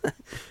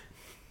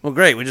 Well,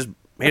 great. We just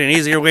made an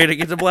easier way to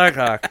get to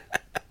Blackhawk.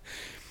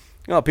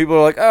 Oh, people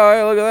are like, oh,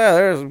 hey, look at that.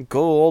 There's some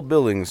cool old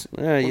buildings.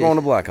 We're going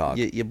to Blackhawk.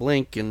 You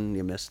blink and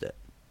you missed it.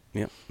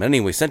 Yeah. But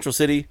anyway, Central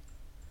City,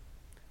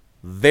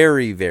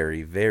 very,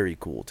 very, very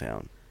cool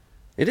town.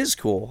 It is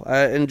cool.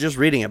 And just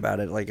reading about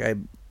it, like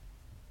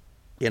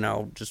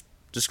just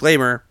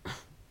disclaimer,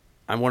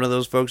 I'm one of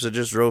those folks that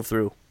just drove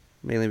through,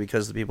 mainly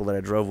because the people that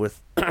I drove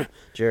with,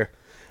 Jer,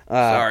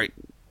 Sorry.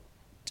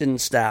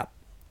 didn't stop.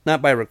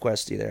 Not by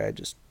request either.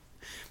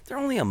 They're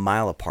only a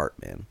mile apart,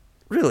 man.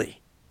 Really?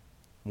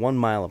 1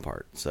 mile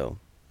apart. So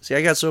See,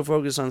 I got so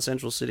focused on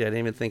Central City, I didn't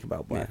even think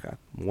about Blackhawk.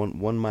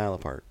 One mile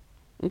apart.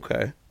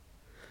 Okay.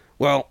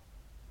 Well,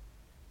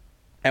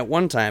 at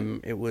one time,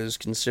 it was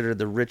considered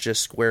the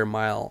richest square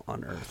mile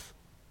on Earth.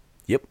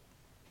 Yep.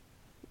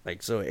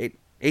 Like, so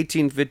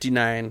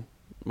 1859,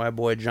 my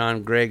boy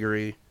John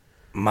Gregory.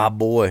 My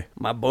boy,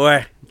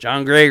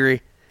 John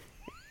Gregory.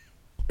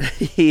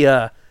 he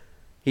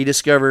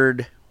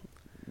discovered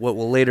what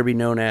will later be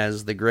known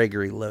as the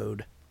Gregory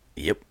Lode.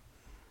 Yep.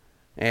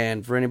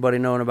 And for anybody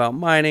knowing about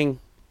mining,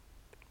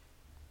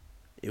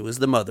 it was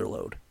the mother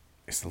lode.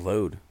 It's the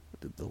lode.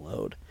 The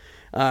lode.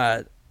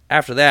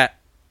 After that,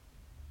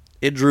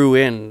 it drew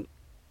in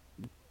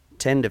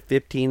 10 to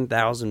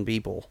 15,000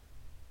 people.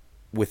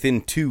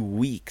 Within 2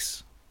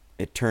 weeks,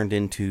 it turned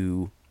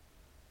into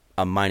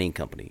a mining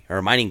company, or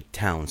a mining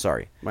town,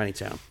 sorry. Mining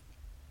town.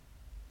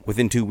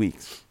 Within 2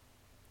 weeks.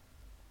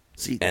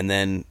 See, And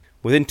then,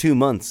 within 2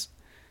 months,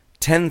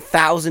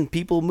 10,000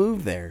 people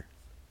moved there.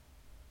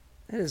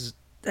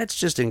 that's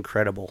just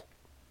incredible.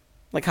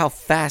 Like how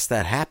fast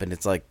that happened.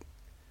 It's like,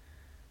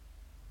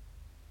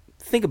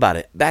 think about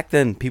it. Back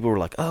then, people were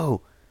like,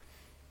 oh,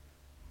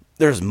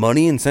 there's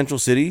money in Central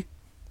City?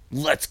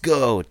 Let's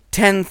go.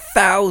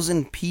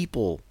 10,000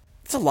 people.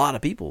 It's a lot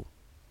of people.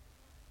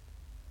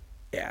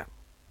 Yeah.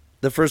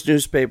 The first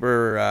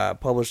newspaper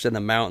published in the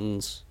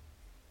mountains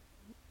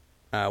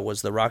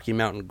was the Rocky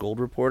Mountain Gold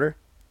Reporter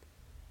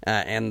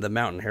and the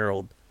Mountain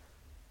Herald.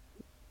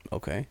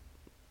 Okay.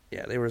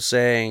 Yeah, they were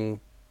saying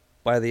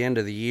by the end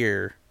of the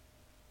year,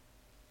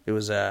 it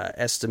was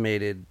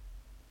estimated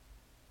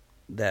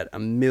that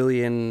 $1.5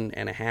 million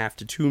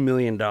to $2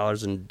 million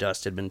in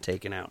dust had been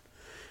taken out.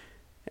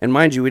 And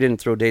mind you, we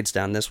didn't throw dates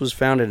down. This was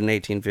founded in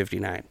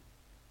 1859.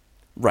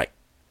 Right.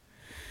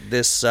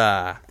 This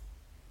And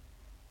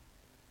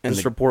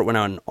this report went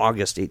out in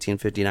August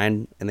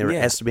 1859, and they were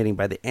Yeah. estimating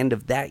by the end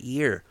of that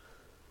year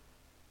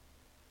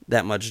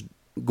that much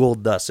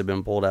gold dust had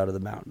been pulled out of the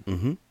mountain.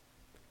 Mm-hmm.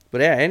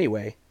 But yeah,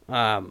 anyway,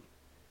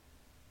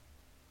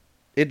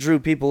 it drew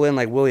people in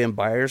like William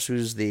Byers,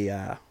 who's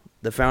the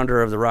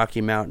founder of the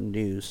Rocky Mountain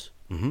News,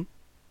 Mm-hmm.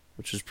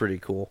 which is pretty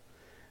cool.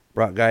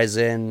 Brought guys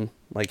in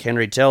like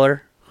Henry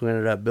Teller, who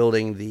ended up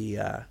building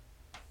the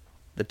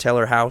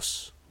Teller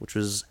House, which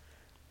was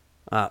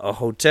a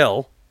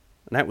hotel,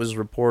 and that was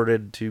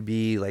reported to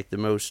be like the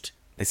most.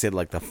 They said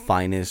like the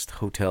finest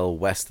hotel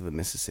west of the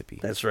Mississippi.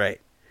 That's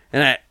right.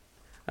 And I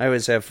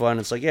always have fun.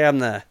 It's like, yeah, I'm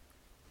the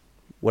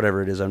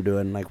whatever it is I'm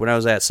doing. Like when I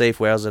was at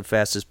Safeway, I was the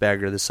fastest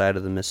bagger this side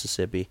of the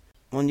Mississippi.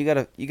 Well, and you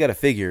gotta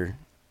figure,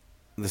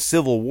 the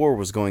Civil War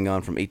was going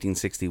on from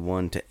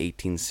 1861 to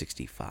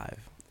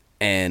 1865,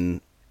 and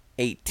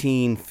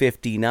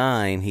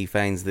 1859 he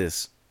finds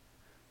this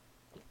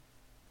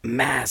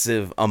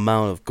massive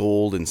amount of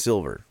gold and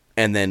silver,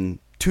 and then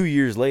 2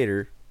 years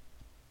later,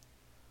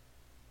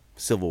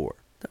 Civil War.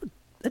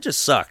 That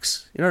just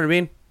sucks. You know what I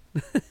mean?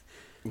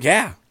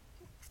 Yeah.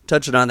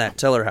 Touching on that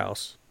Teller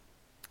House,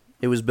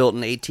 it was built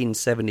in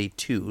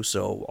 1872,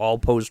 so all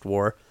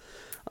post-war.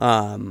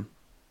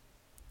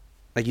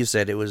 Like you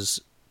said, it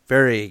was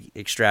very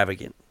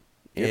extravagant.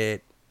 Yep.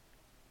 It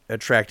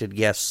attracted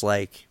guests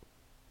like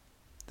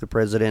the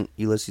President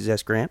Ulysses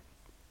S. Grant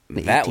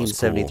in That was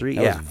cool. 1873.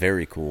 That was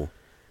very cool.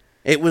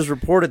 It was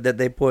reported that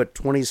they put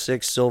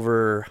 26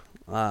 silver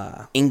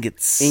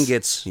Ingots.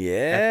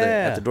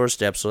 at the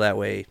doorstep, so that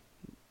way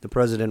the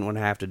president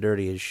wouldn't have to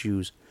dirty his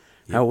shoes.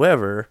 Yep.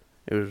 However,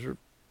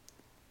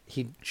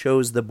 he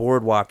chose the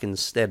boardwalk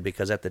instead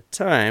because at the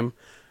time,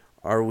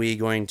 are we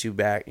going to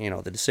back,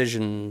 the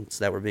decisions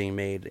that were being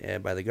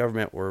made by the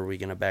government, were we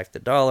going to back the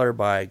dollar,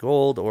 buy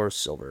gold, or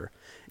silver?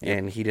 Yep.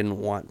 And he didn't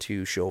want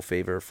to show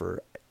favor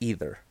for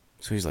either.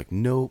 So he's like,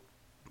 nope,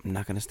 I'm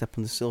not going to step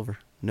on the silver.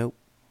 Nope.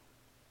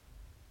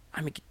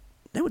 I mean,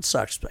 that would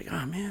suck. Just be like,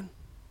 oh, man.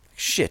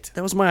 Shit.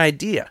 That was my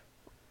idea.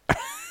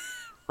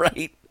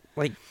 Right?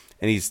 Like,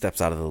 and he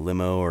steps out of the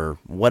limo or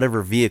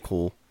whatever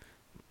vehicle,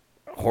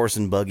 horse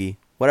and buggy,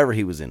 whatever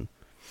he was in,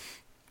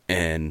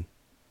 and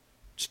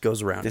just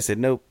goes around. They said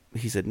nope.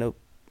 He said nope.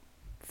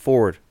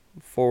 Forward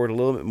a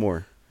little bit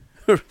more.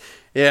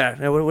 Yeah.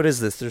 Now what is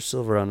this? There's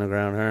silver on the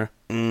ground,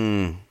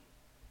 huh?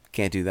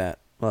 Can't do that.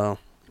 Well,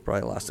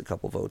 probably lost a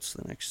couple votes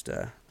the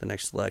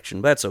next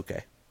election, but that's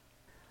okay.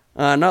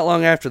 Not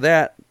long after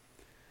that,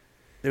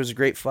 there was a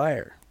great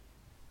fire.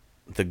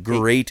 The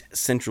Great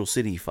Central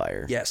City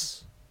Fire.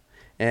 Yes.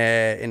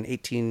 In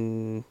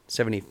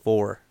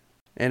 1874.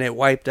 And it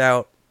wiped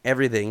out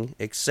everything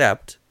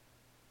except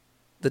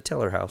the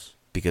Teller House.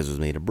 Because it was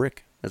made of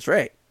brick. That's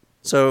right.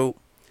 So...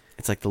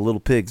 It's like the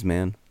Little Pigs,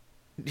 man.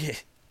 Yeah.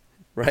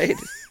 Right?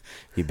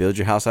 You build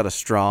your house out of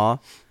straw,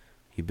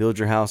 you build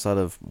your house out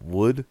of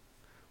wood,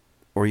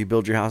 or you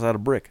build your house out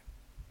of brick.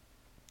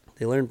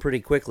 They learned pretty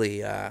quickly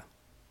that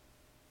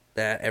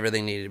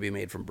everything needed to be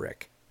made from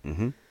brick.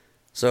 Mm-hmm.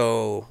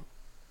 So...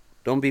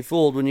 Don't be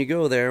fooled when you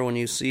go there, when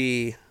you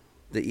see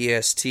the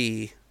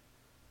EST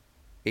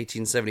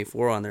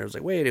 1874 on there. It was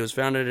like, wait, it was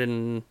founded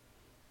in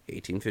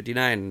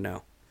 1859.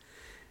 No.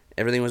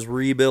 Everything was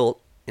rebuilt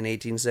in in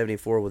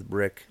 1874 with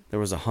brick. There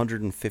was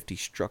 150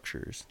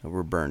 structures that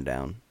were burned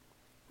down.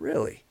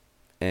 Really?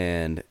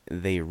 And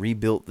they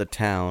rebuilt the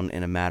town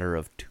in a matter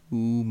of 2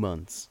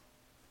 months.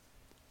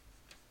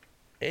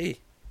 Hey.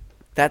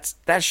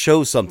 That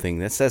shows something.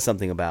 That says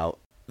something about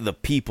the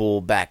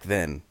people back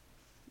then.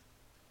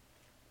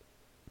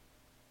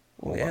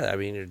 Well, yeah, I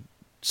mean, you're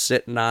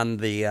sitting on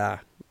the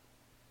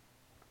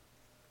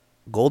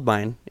gold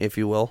mine, if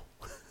you will.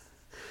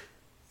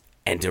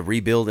 And to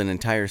rebuild an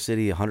entire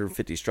city,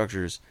 150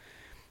 structures,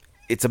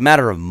 it's a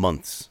matter of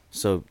months.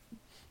 So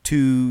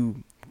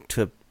 2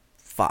 to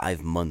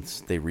 5 months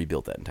they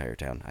rebuilt that entire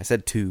town. I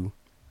said 2,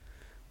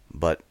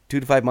 but 2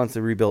 to 5 months they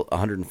rebuilt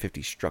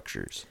 150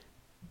 structures.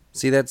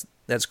 See, that's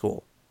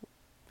cool.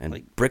 And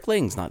Like,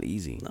 bricklaying's not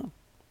easy. No.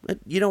 But,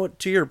 you know what,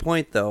 to your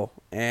point, though,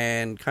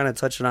 and kind of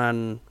touching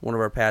on one of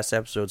our past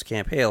episodes,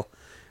 Camp Hale,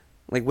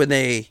 like when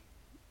they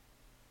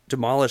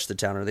demolished the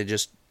town or they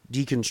just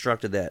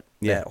deconstructed that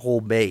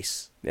whole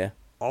base, Yeah.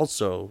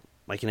 also,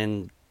 like an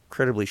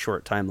incredibly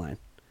short timeline.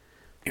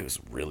 It was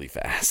really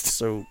fast.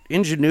 So,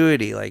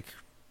 ingenuity, like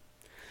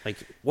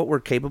what we're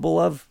capable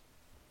of,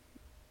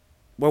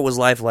 what was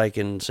life like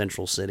in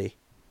Central City?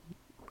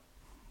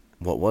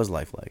 What was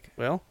life like?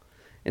 Well,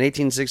 in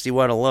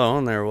 1861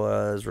 alone, there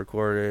was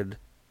recorded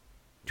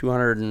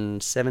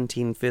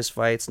 217 fist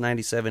fights,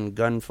 97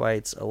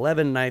 gunfights,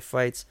 11 knife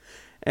fights,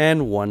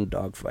 and 1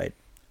 dog fight.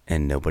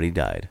 And nobody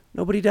died.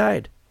 Nobody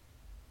died.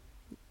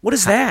 What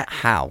is that?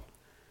 How?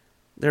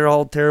 They're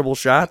all terrible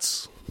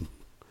shots.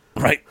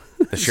 Right.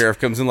 The sheriff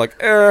comes in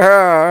like, all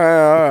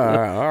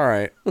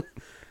right.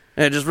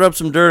 And just rub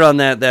some dirt on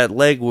that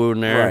leg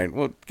wound there. Right.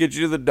 We'll get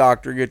you to the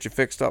doctor, get you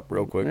fixed up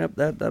real quick.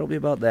 Yep, that'll be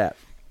about that.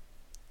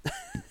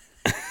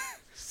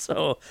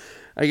 So,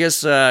 I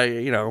guess,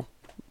 it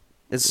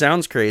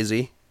sounds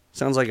crazy.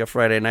 Sounds like a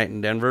Friday night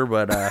in Denver,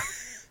 but...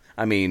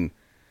 I mean,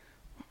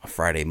 a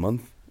Friday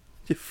month.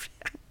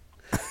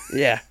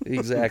 Yeah,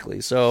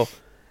 exactly. So,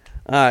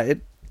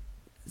 to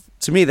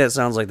me, that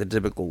sounds like the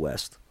typical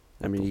West.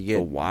 I mean, you get...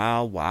 The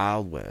wild,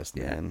 wild West,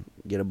 man.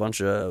 Get a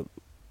bunch of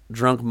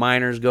drunk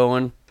miners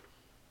going,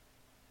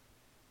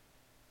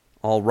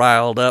 all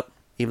riled up.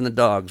 Even the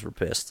dogs were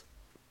pissed.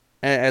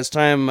 As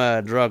time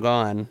drug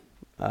on,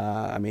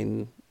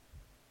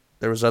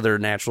 there was other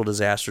natural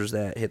disasters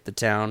that hit the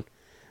town.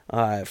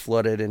 It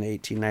flooded in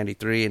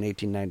 1893 and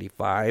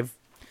 1895,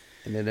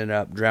 and it ended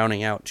up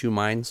drowning out 2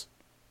 mines.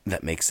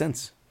 That makes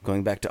sense.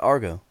 Going back to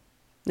Argo.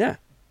 Yeah,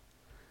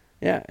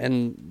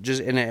 and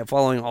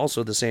following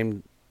also the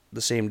same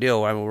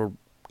deal. I mean, we're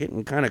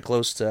getting kind of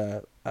close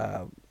to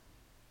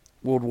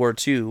World War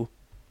II.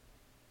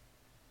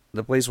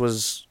 The place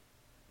was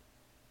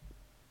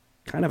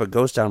kind of a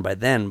ghost town by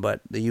then,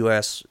 but the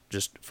U.S.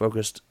 just took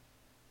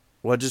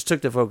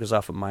the focus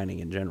off of mining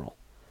in general.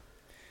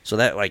 So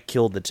that,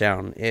 killed the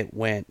town. It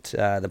went,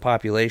 the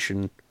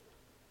population,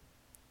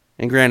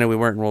 and granted, we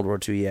weren't in World War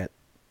II yet,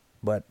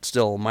 but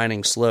still,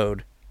 mining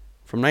slowed.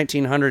 From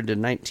 1900 to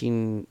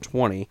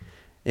 1920,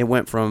 it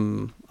went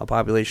from a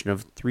population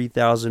of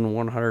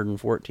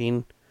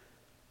 3,114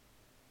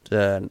 to,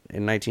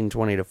 in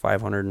 1920, to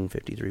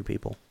 553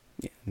 people.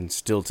 Yeah, and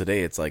still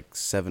today, it's like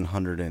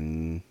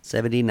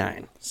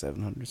 779.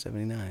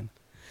 779.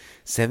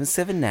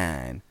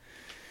 779.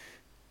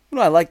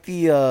 I like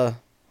the,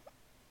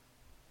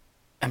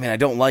 I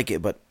don't like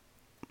it, but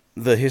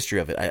the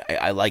history of it.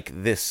 I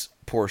like this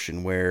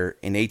portion where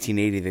in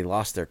 1880 they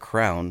lost their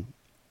crown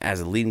as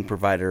a leading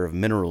provider of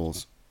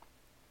minerals.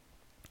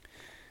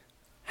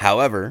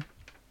 However,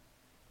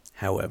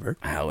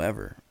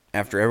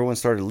 after everyone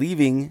started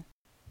leaving,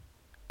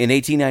 in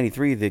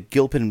 1893, the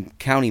Gilpin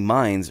County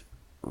mines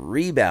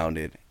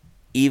rebounded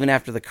even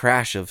after the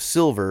crash of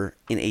silver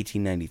in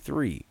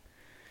 1893.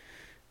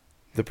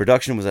 The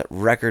production was at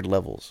record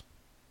levels,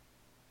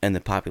 and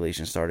the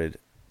population started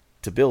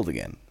to build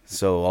again.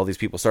 So all these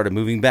people started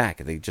moving back.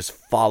 They just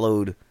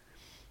followed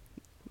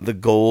the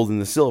gold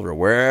and the silver,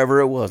 wherever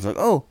it was. Like,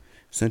 oh,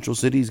 Central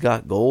City's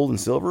got gold and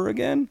silver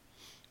again?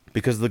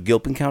 Because of the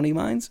Gilpin County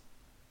mines?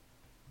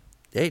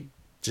 Hey,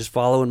 just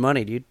following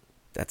money, dude.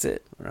 That's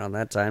it. Around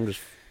that time, just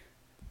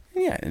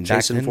and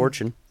chasing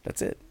fortune.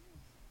 That's it.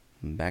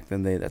 And back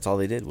then, that's all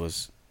they did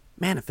was...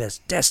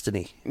 manifest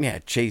destiny. Yeah,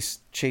 chase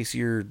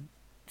your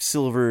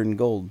silver and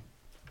gold.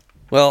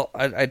 Well,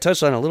 I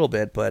touched on it a little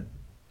bit, but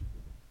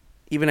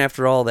even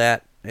after all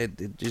that,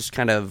 it just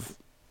kind of,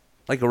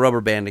 like a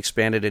rubber band,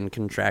 expanded and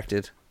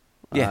contracted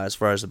as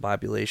far as the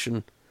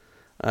population.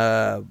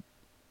 By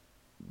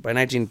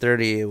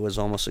 1930, it was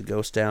almost a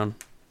ghost town.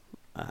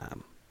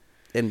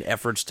 In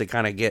efforts to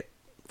kind of get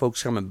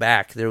folks coming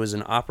back, there was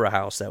an opera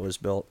house that was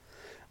built.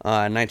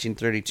 In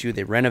 1932,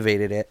 they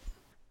renovated it.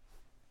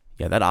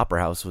 Yeah, that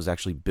opera house was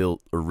actually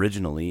built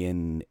originally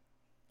in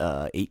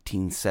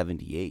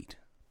 1878.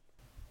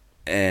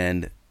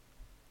 And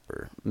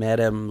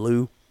Madame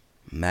Lou,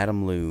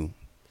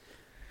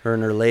 her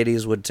and her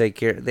ladies would take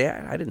care.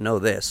 I didn't know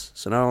this.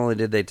 So not only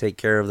did they take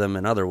care of them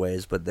in other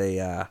ways, but they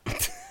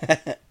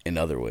in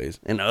other ways,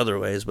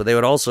 but they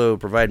would also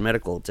provide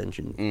medical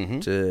attention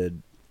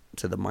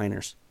to the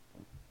miners.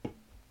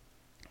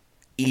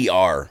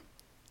 ER.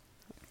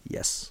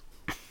 Yes.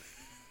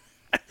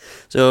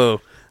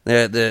 So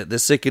the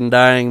sick and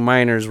dying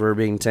miners were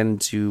being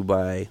tended to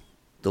by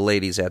the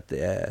ladies at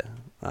the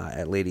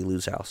at Lady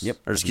Lou's house. Yep.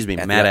 Or excuse me,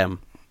 At Madame.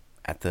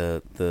 At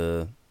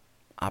the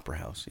opera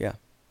house. Yeah.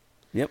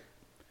 Yep.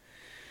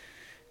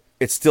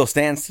 It still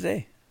stands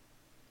today.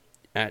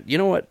 You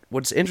know what?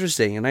 What's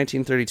interesting in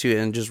 1932,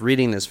 and just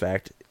reading this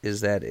fact,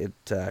 is that it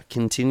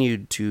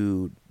continued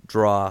to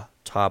draw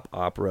top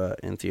opera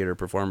and theater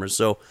performers.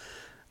 So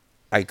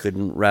I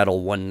couldn't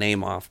rattle one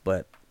name off,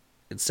 but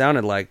it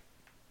sounded like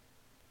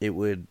it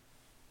would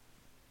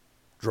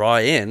draw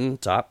in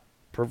top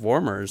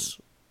performers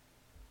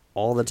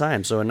all the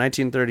time. So in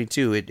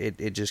 1932,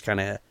 it just kind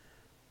of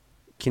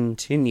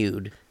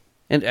continued.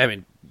 And I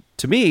mean,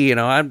 to me, you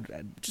know,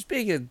 I'm just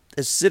being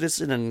a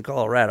citizen in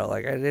Colorado.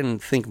 Like, I didn't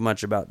think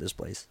much about this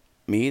place.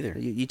 Me either.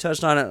 You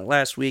touched on it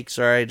last week,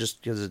 sorry,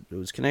 just because it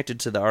was connected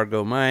to the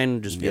Argo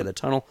mine, just via Yep. the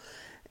tunnel.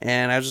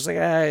 And I was just like,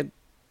 I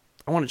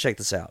want to check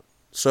this out.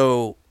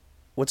 So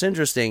what's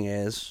interesting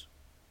is,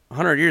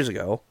 100 years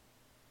ago,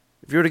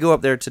 if you were to go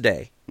up there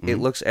today, it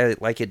looks at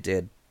it like it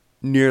did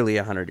nearly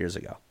 100 years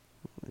ago.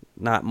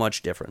 Not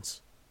much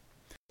difference.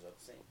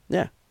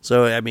 Yeah.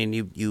 So, I mean,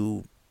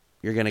 you're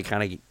going to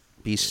kind of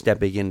be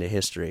stepping into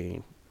history.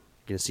 You're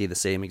going to see the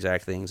same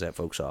exact things that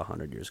folks saw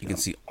 100 years ago. You can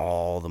see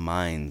all the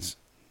mines.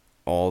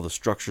 All the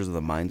structures of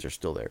the mines are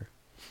still there.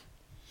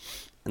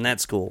 And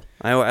that's cool.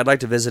 I'd like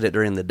to visit it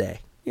during the day.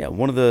 Yeah,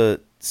 one of the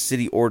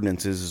city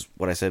ordinances is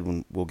what I said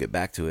when we'll get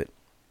back to it.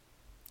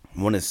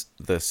 One is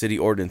the city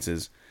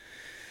ordinances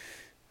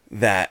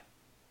that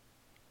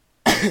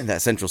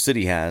that Central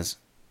City has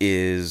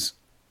is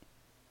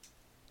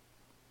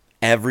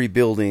every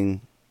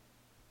building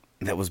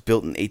that was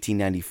built in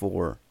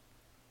 1894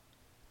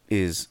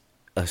 is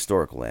a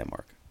historical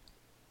landmark.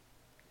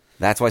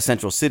 That's why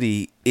Central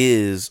City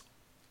is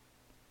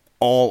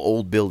all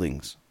old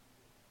buildings.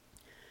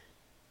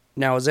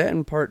 Now, is that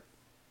in part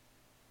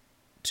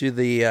to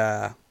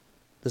the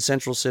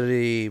Central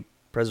City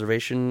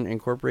Preservation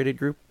Incorporated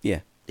group?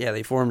 Yeah. Yeah,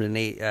 they formed in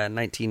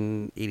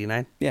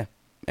 1989. Yeah,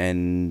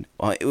 and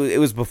it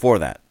was before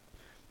that,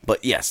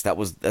 but yes,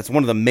 that's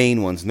one of the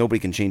main ones. Nobody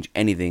can change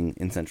anything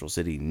in Central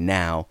City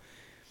now,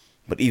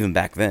 but even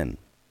back then,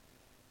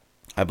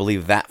 I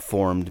believe that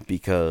formed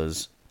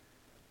because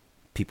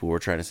people were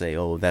trying to say,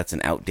 "Oh, that's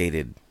an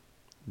outdated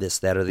This,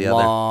 that, or the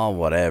other. law,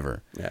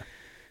 whatever." Yeah.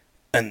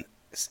 And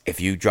if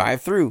you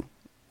drive through,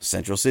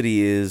 Central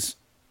City is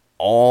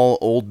all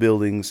old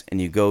buildings,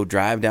 and you go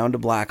drive down to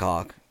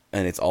Blackhawk,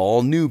 and it's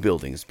all new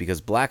buildings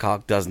because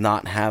Blackhawk does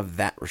not have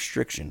that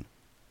restriction.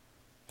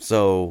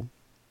 So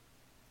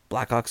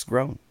Blackhawk's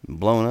grown,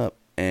 blown up,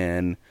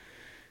 and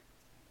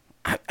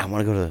I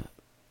want to go to.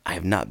 I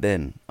have not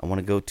been. I want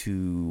to go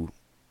to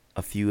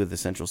a few of the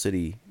Central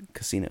City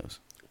casinos.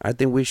 I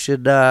think we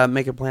should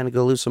make a plan to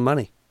go lose some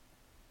money.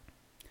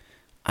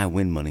 I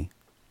win money.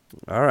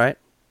 All right.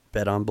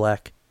 Bet on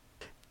black.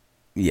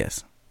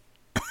 Yes.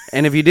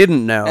 And if you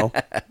didn't know,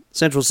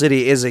 Central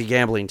City is a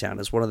gambling town.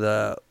 It's one of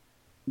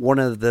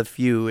the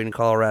few in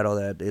Colorado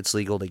that it's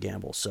legal to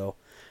gamble. So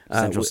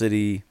Central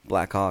City,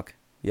 Blackhawk.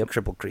 Yep.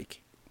 Cripple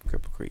Creek.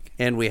 Cripple Creek.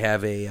 And we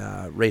have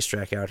a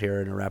racetrack out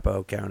here in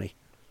Arapahoe County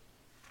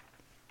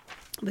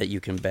that you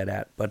can bet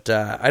at. But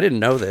I didn't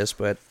know this,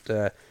 but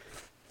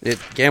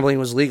gambling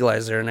was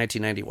legalized there in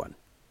 1991.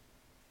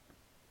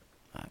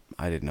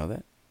 I didn't know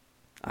that.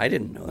 I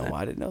didn't know that. No,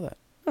 I didn't know that.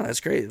 Oh,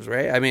 that's great,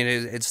 right? I mean,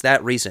 it's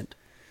that recent.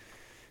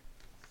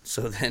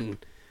 So then,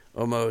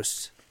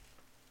 almost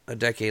a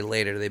decade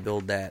later, they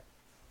build that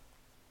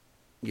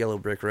yellow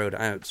brick road.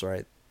 I'm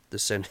sorry, the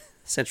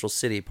Central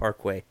City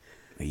Parkway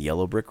A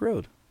yellow brick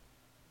road.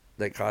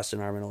 that cost an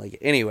arm and a leg.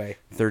 Anyway,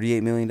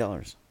 $38 million.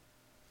 but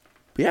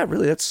yeah,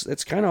 really,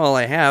 that's kind of all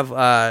I have.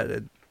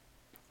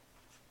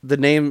 The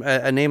name,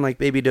 a name like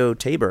Baby Doe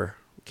Tabor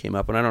came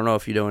up, and I don't know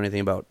if you know anything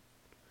about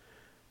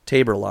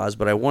Tabor laws,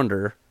 but I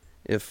wonder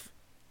if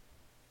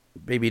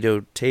Baby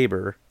Doe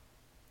Tabor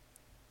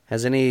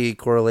has any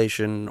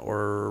correlation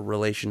or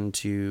relation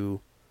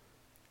to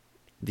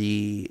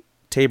the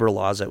Tabor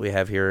laws that we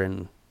have here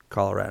in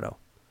Colorado.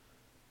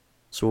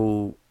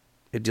 So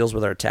it deals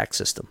with our tax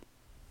system.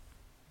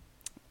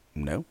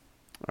 No.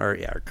 Our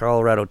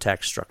Colorado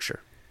tax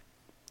structure.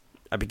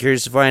 I'd be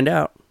curious to find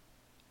out.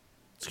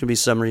 It's going to be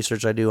some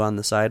research I do on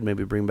the side,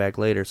 maybe bring back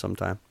later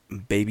sometime.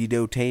 Baby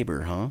Doe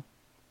Tabor, huh?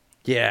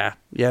 Yeah,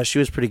 she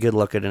was pretty good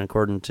looking,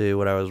 according to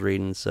what I was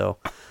reading. So,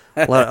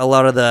 a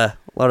lot of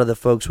the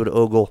folks would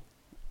ogle,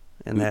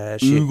 and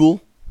Oogle?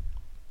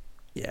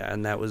 yeah,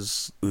 and that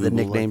was Oogle, the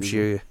nickname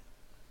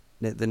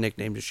like the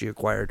nickname she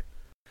acquired.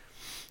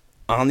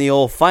 On the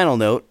old final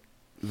note,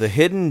 the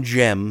hidden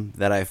gem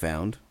that I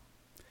found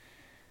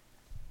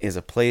is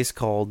a place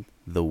called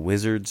the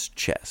Wizard's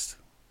Chest.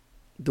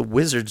 The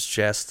Wizard's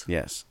Chest.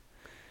 Yes.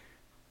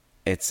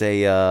 It's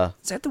a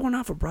Is that the one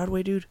off of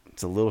Broadway, dude?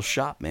 it's a little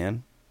shop,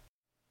 man.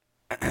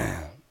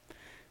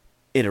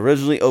 It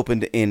originally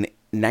opened in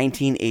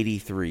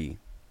 1983,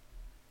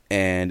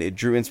 and it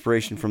drew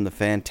inspiration from the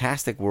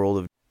fantastic world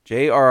of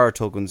J.R.R.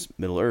 Tolkien's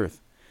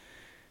Middle-earth.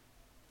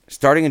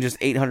 Starting in just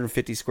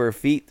 850 square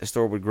feet, the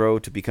store would grow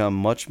to become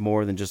much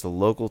more than just a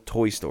local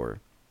toy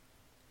store.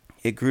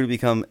 It grew to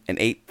become an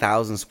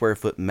 8,000 square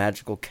foot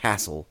magical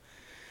castle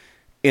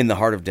in the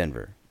heart of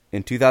Denver.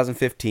 In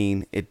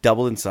 2015, it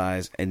doubled in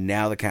size, and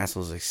now the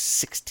castle is a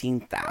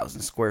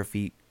 16,000 square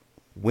feet,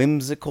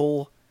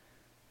 whimsical,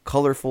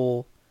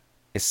 colorful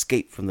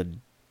escape from the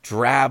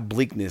drab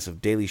bleakness of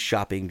daily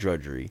shopping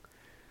drudgery.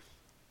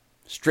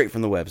 Straight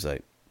from the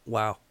website.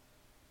 Wow.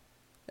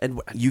 And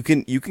You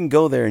can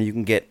go there and you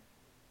can get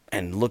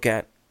and look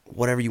at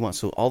whatever you want.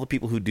 So all the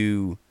people who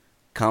do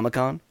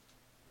Comic-Con,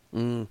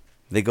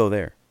 they go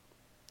there.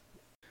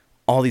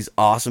 All these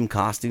awesome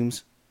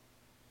costumes.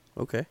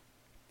 okay.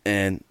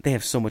 And they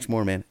have so much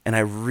more, man. And I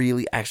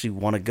really actually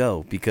want to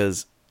go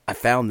because I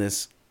found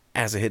this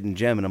as a hidden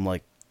gem. And I'm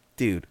like,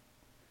 dude,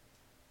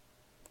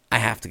 I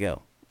have to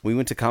go. We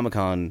went to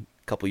Comic-Con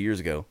a couple years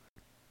ago.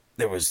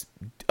 There was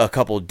a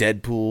couple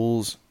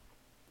Deadpools.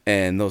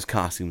 And those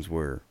costumes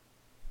were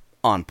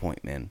on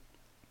point, man.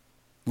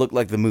 Looked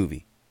like the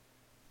movie.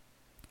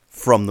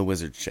 From the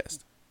Wizard's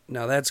Chest.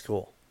 Now that's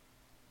cool.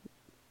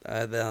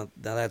 Now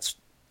that's...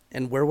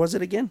 And where was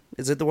it again?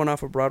 Is it the one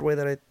off of Broadway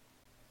that I...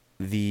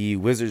 The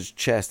Wizard's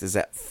Chest is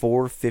at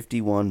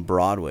 451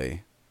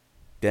 Broadway,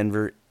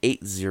 Denver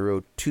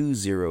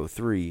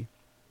 80203.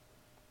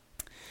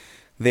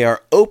 They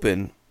are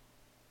open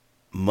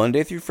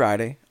Monday through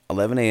Friday,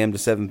 11 a.m. to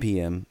 7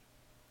 p.m.,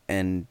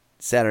 and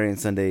Saturday and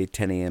Sunday,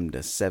 10 a.m.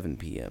 to 7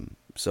 p.m.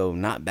 So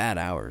not bad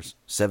hours,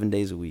 7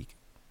 days a week.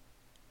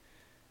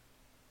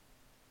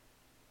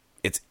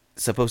 It's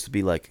supposed to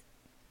be like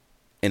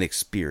an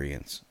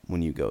experience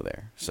when you go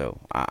there.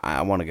 So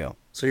I want to go.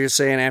 So you're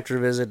saying after a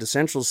visit to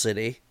Central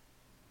City,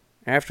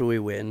 after we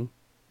win,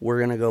 we're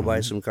going to go buy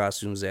some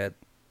costumes at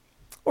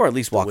Or at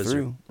least the walk Wizard.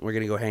 through. We're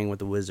going to go hang with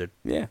the Wizard.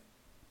 Yeah.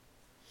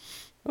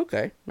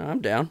 Okay, no, I'm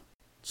down.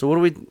 So what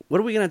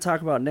are we going to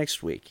talk about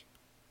next week?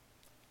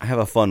 I have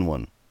a fun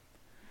one.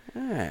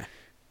 Ah,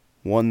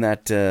 One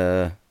that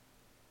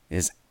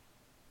is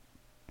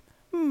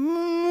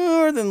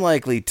more than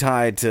likely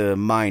tied to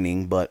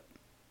mining, but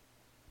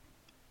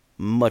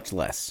much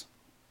less.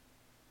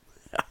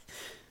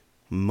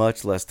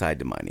 Much less tied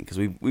to mining, because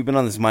we've been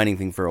on this mining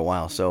thing for a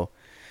while. So,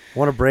 I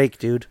want a break,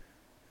 dude.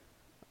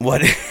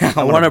 what?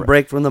 I want a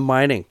break from the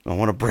mining. I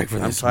want a break from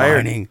I'm this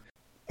tired. mining.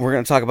 We're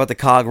going to talk about the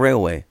Cog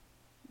Railway,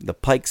 the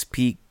Pikes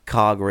Peak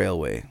Cog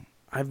Railway.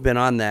 I've been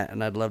on that,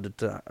 and I'd love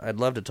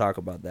to talk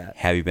about that.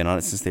 Have you been on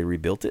it since they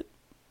rebuilt it?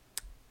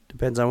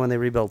 Depends on when they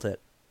rebuilt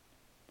it.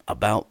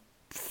 About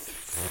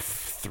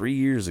 3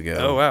 years ago.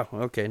 Oh wow.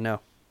 Okay, no.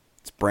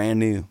 It's brand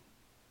new.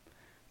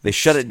 They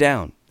shut it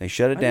down. They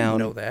shut it I down.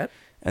 didn't know that.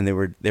 And they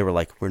were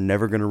like, we're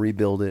never going to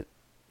rebuild it.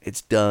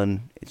 It's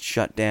done. It's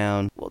shut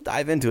down. We'll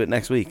dive into it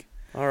next week.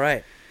 All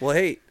right. Well,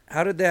 hey,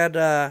 how did that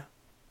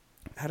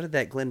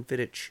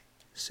Glenfiddich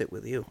sit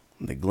with you?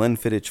 The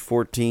Glenfiddich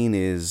 14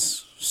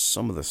 is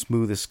some of the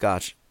smoothest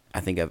scotch I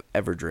think I've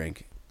ever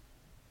drank.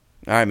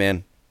 All right,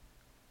 man.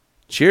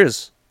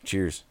 Cheers.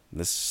 Cheers.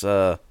 This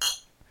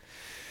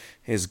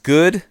is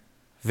good.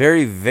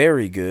 Very,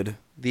 very good.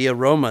 The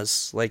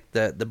aromas, like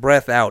the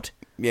breath out.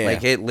 Yeah.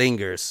 Like it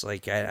lingers.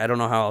 Like I don't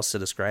know how else to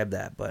describe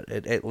that, but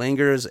it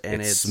lingers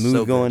and it's smooth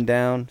so going good.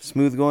 down.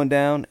 Smooth going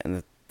down.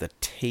 And the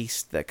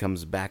taste that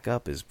comes back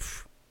up is...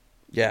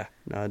 Yeah.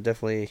 No,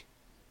 definitely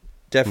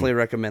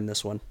recommend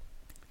this one.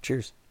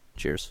 Cheers.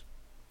 Cheers.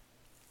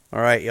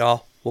 All right,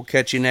 y'all. We'll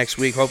catch you next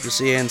week. Hope to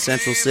see you in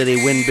Central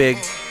City. Win big.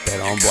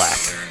 Bet on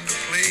black.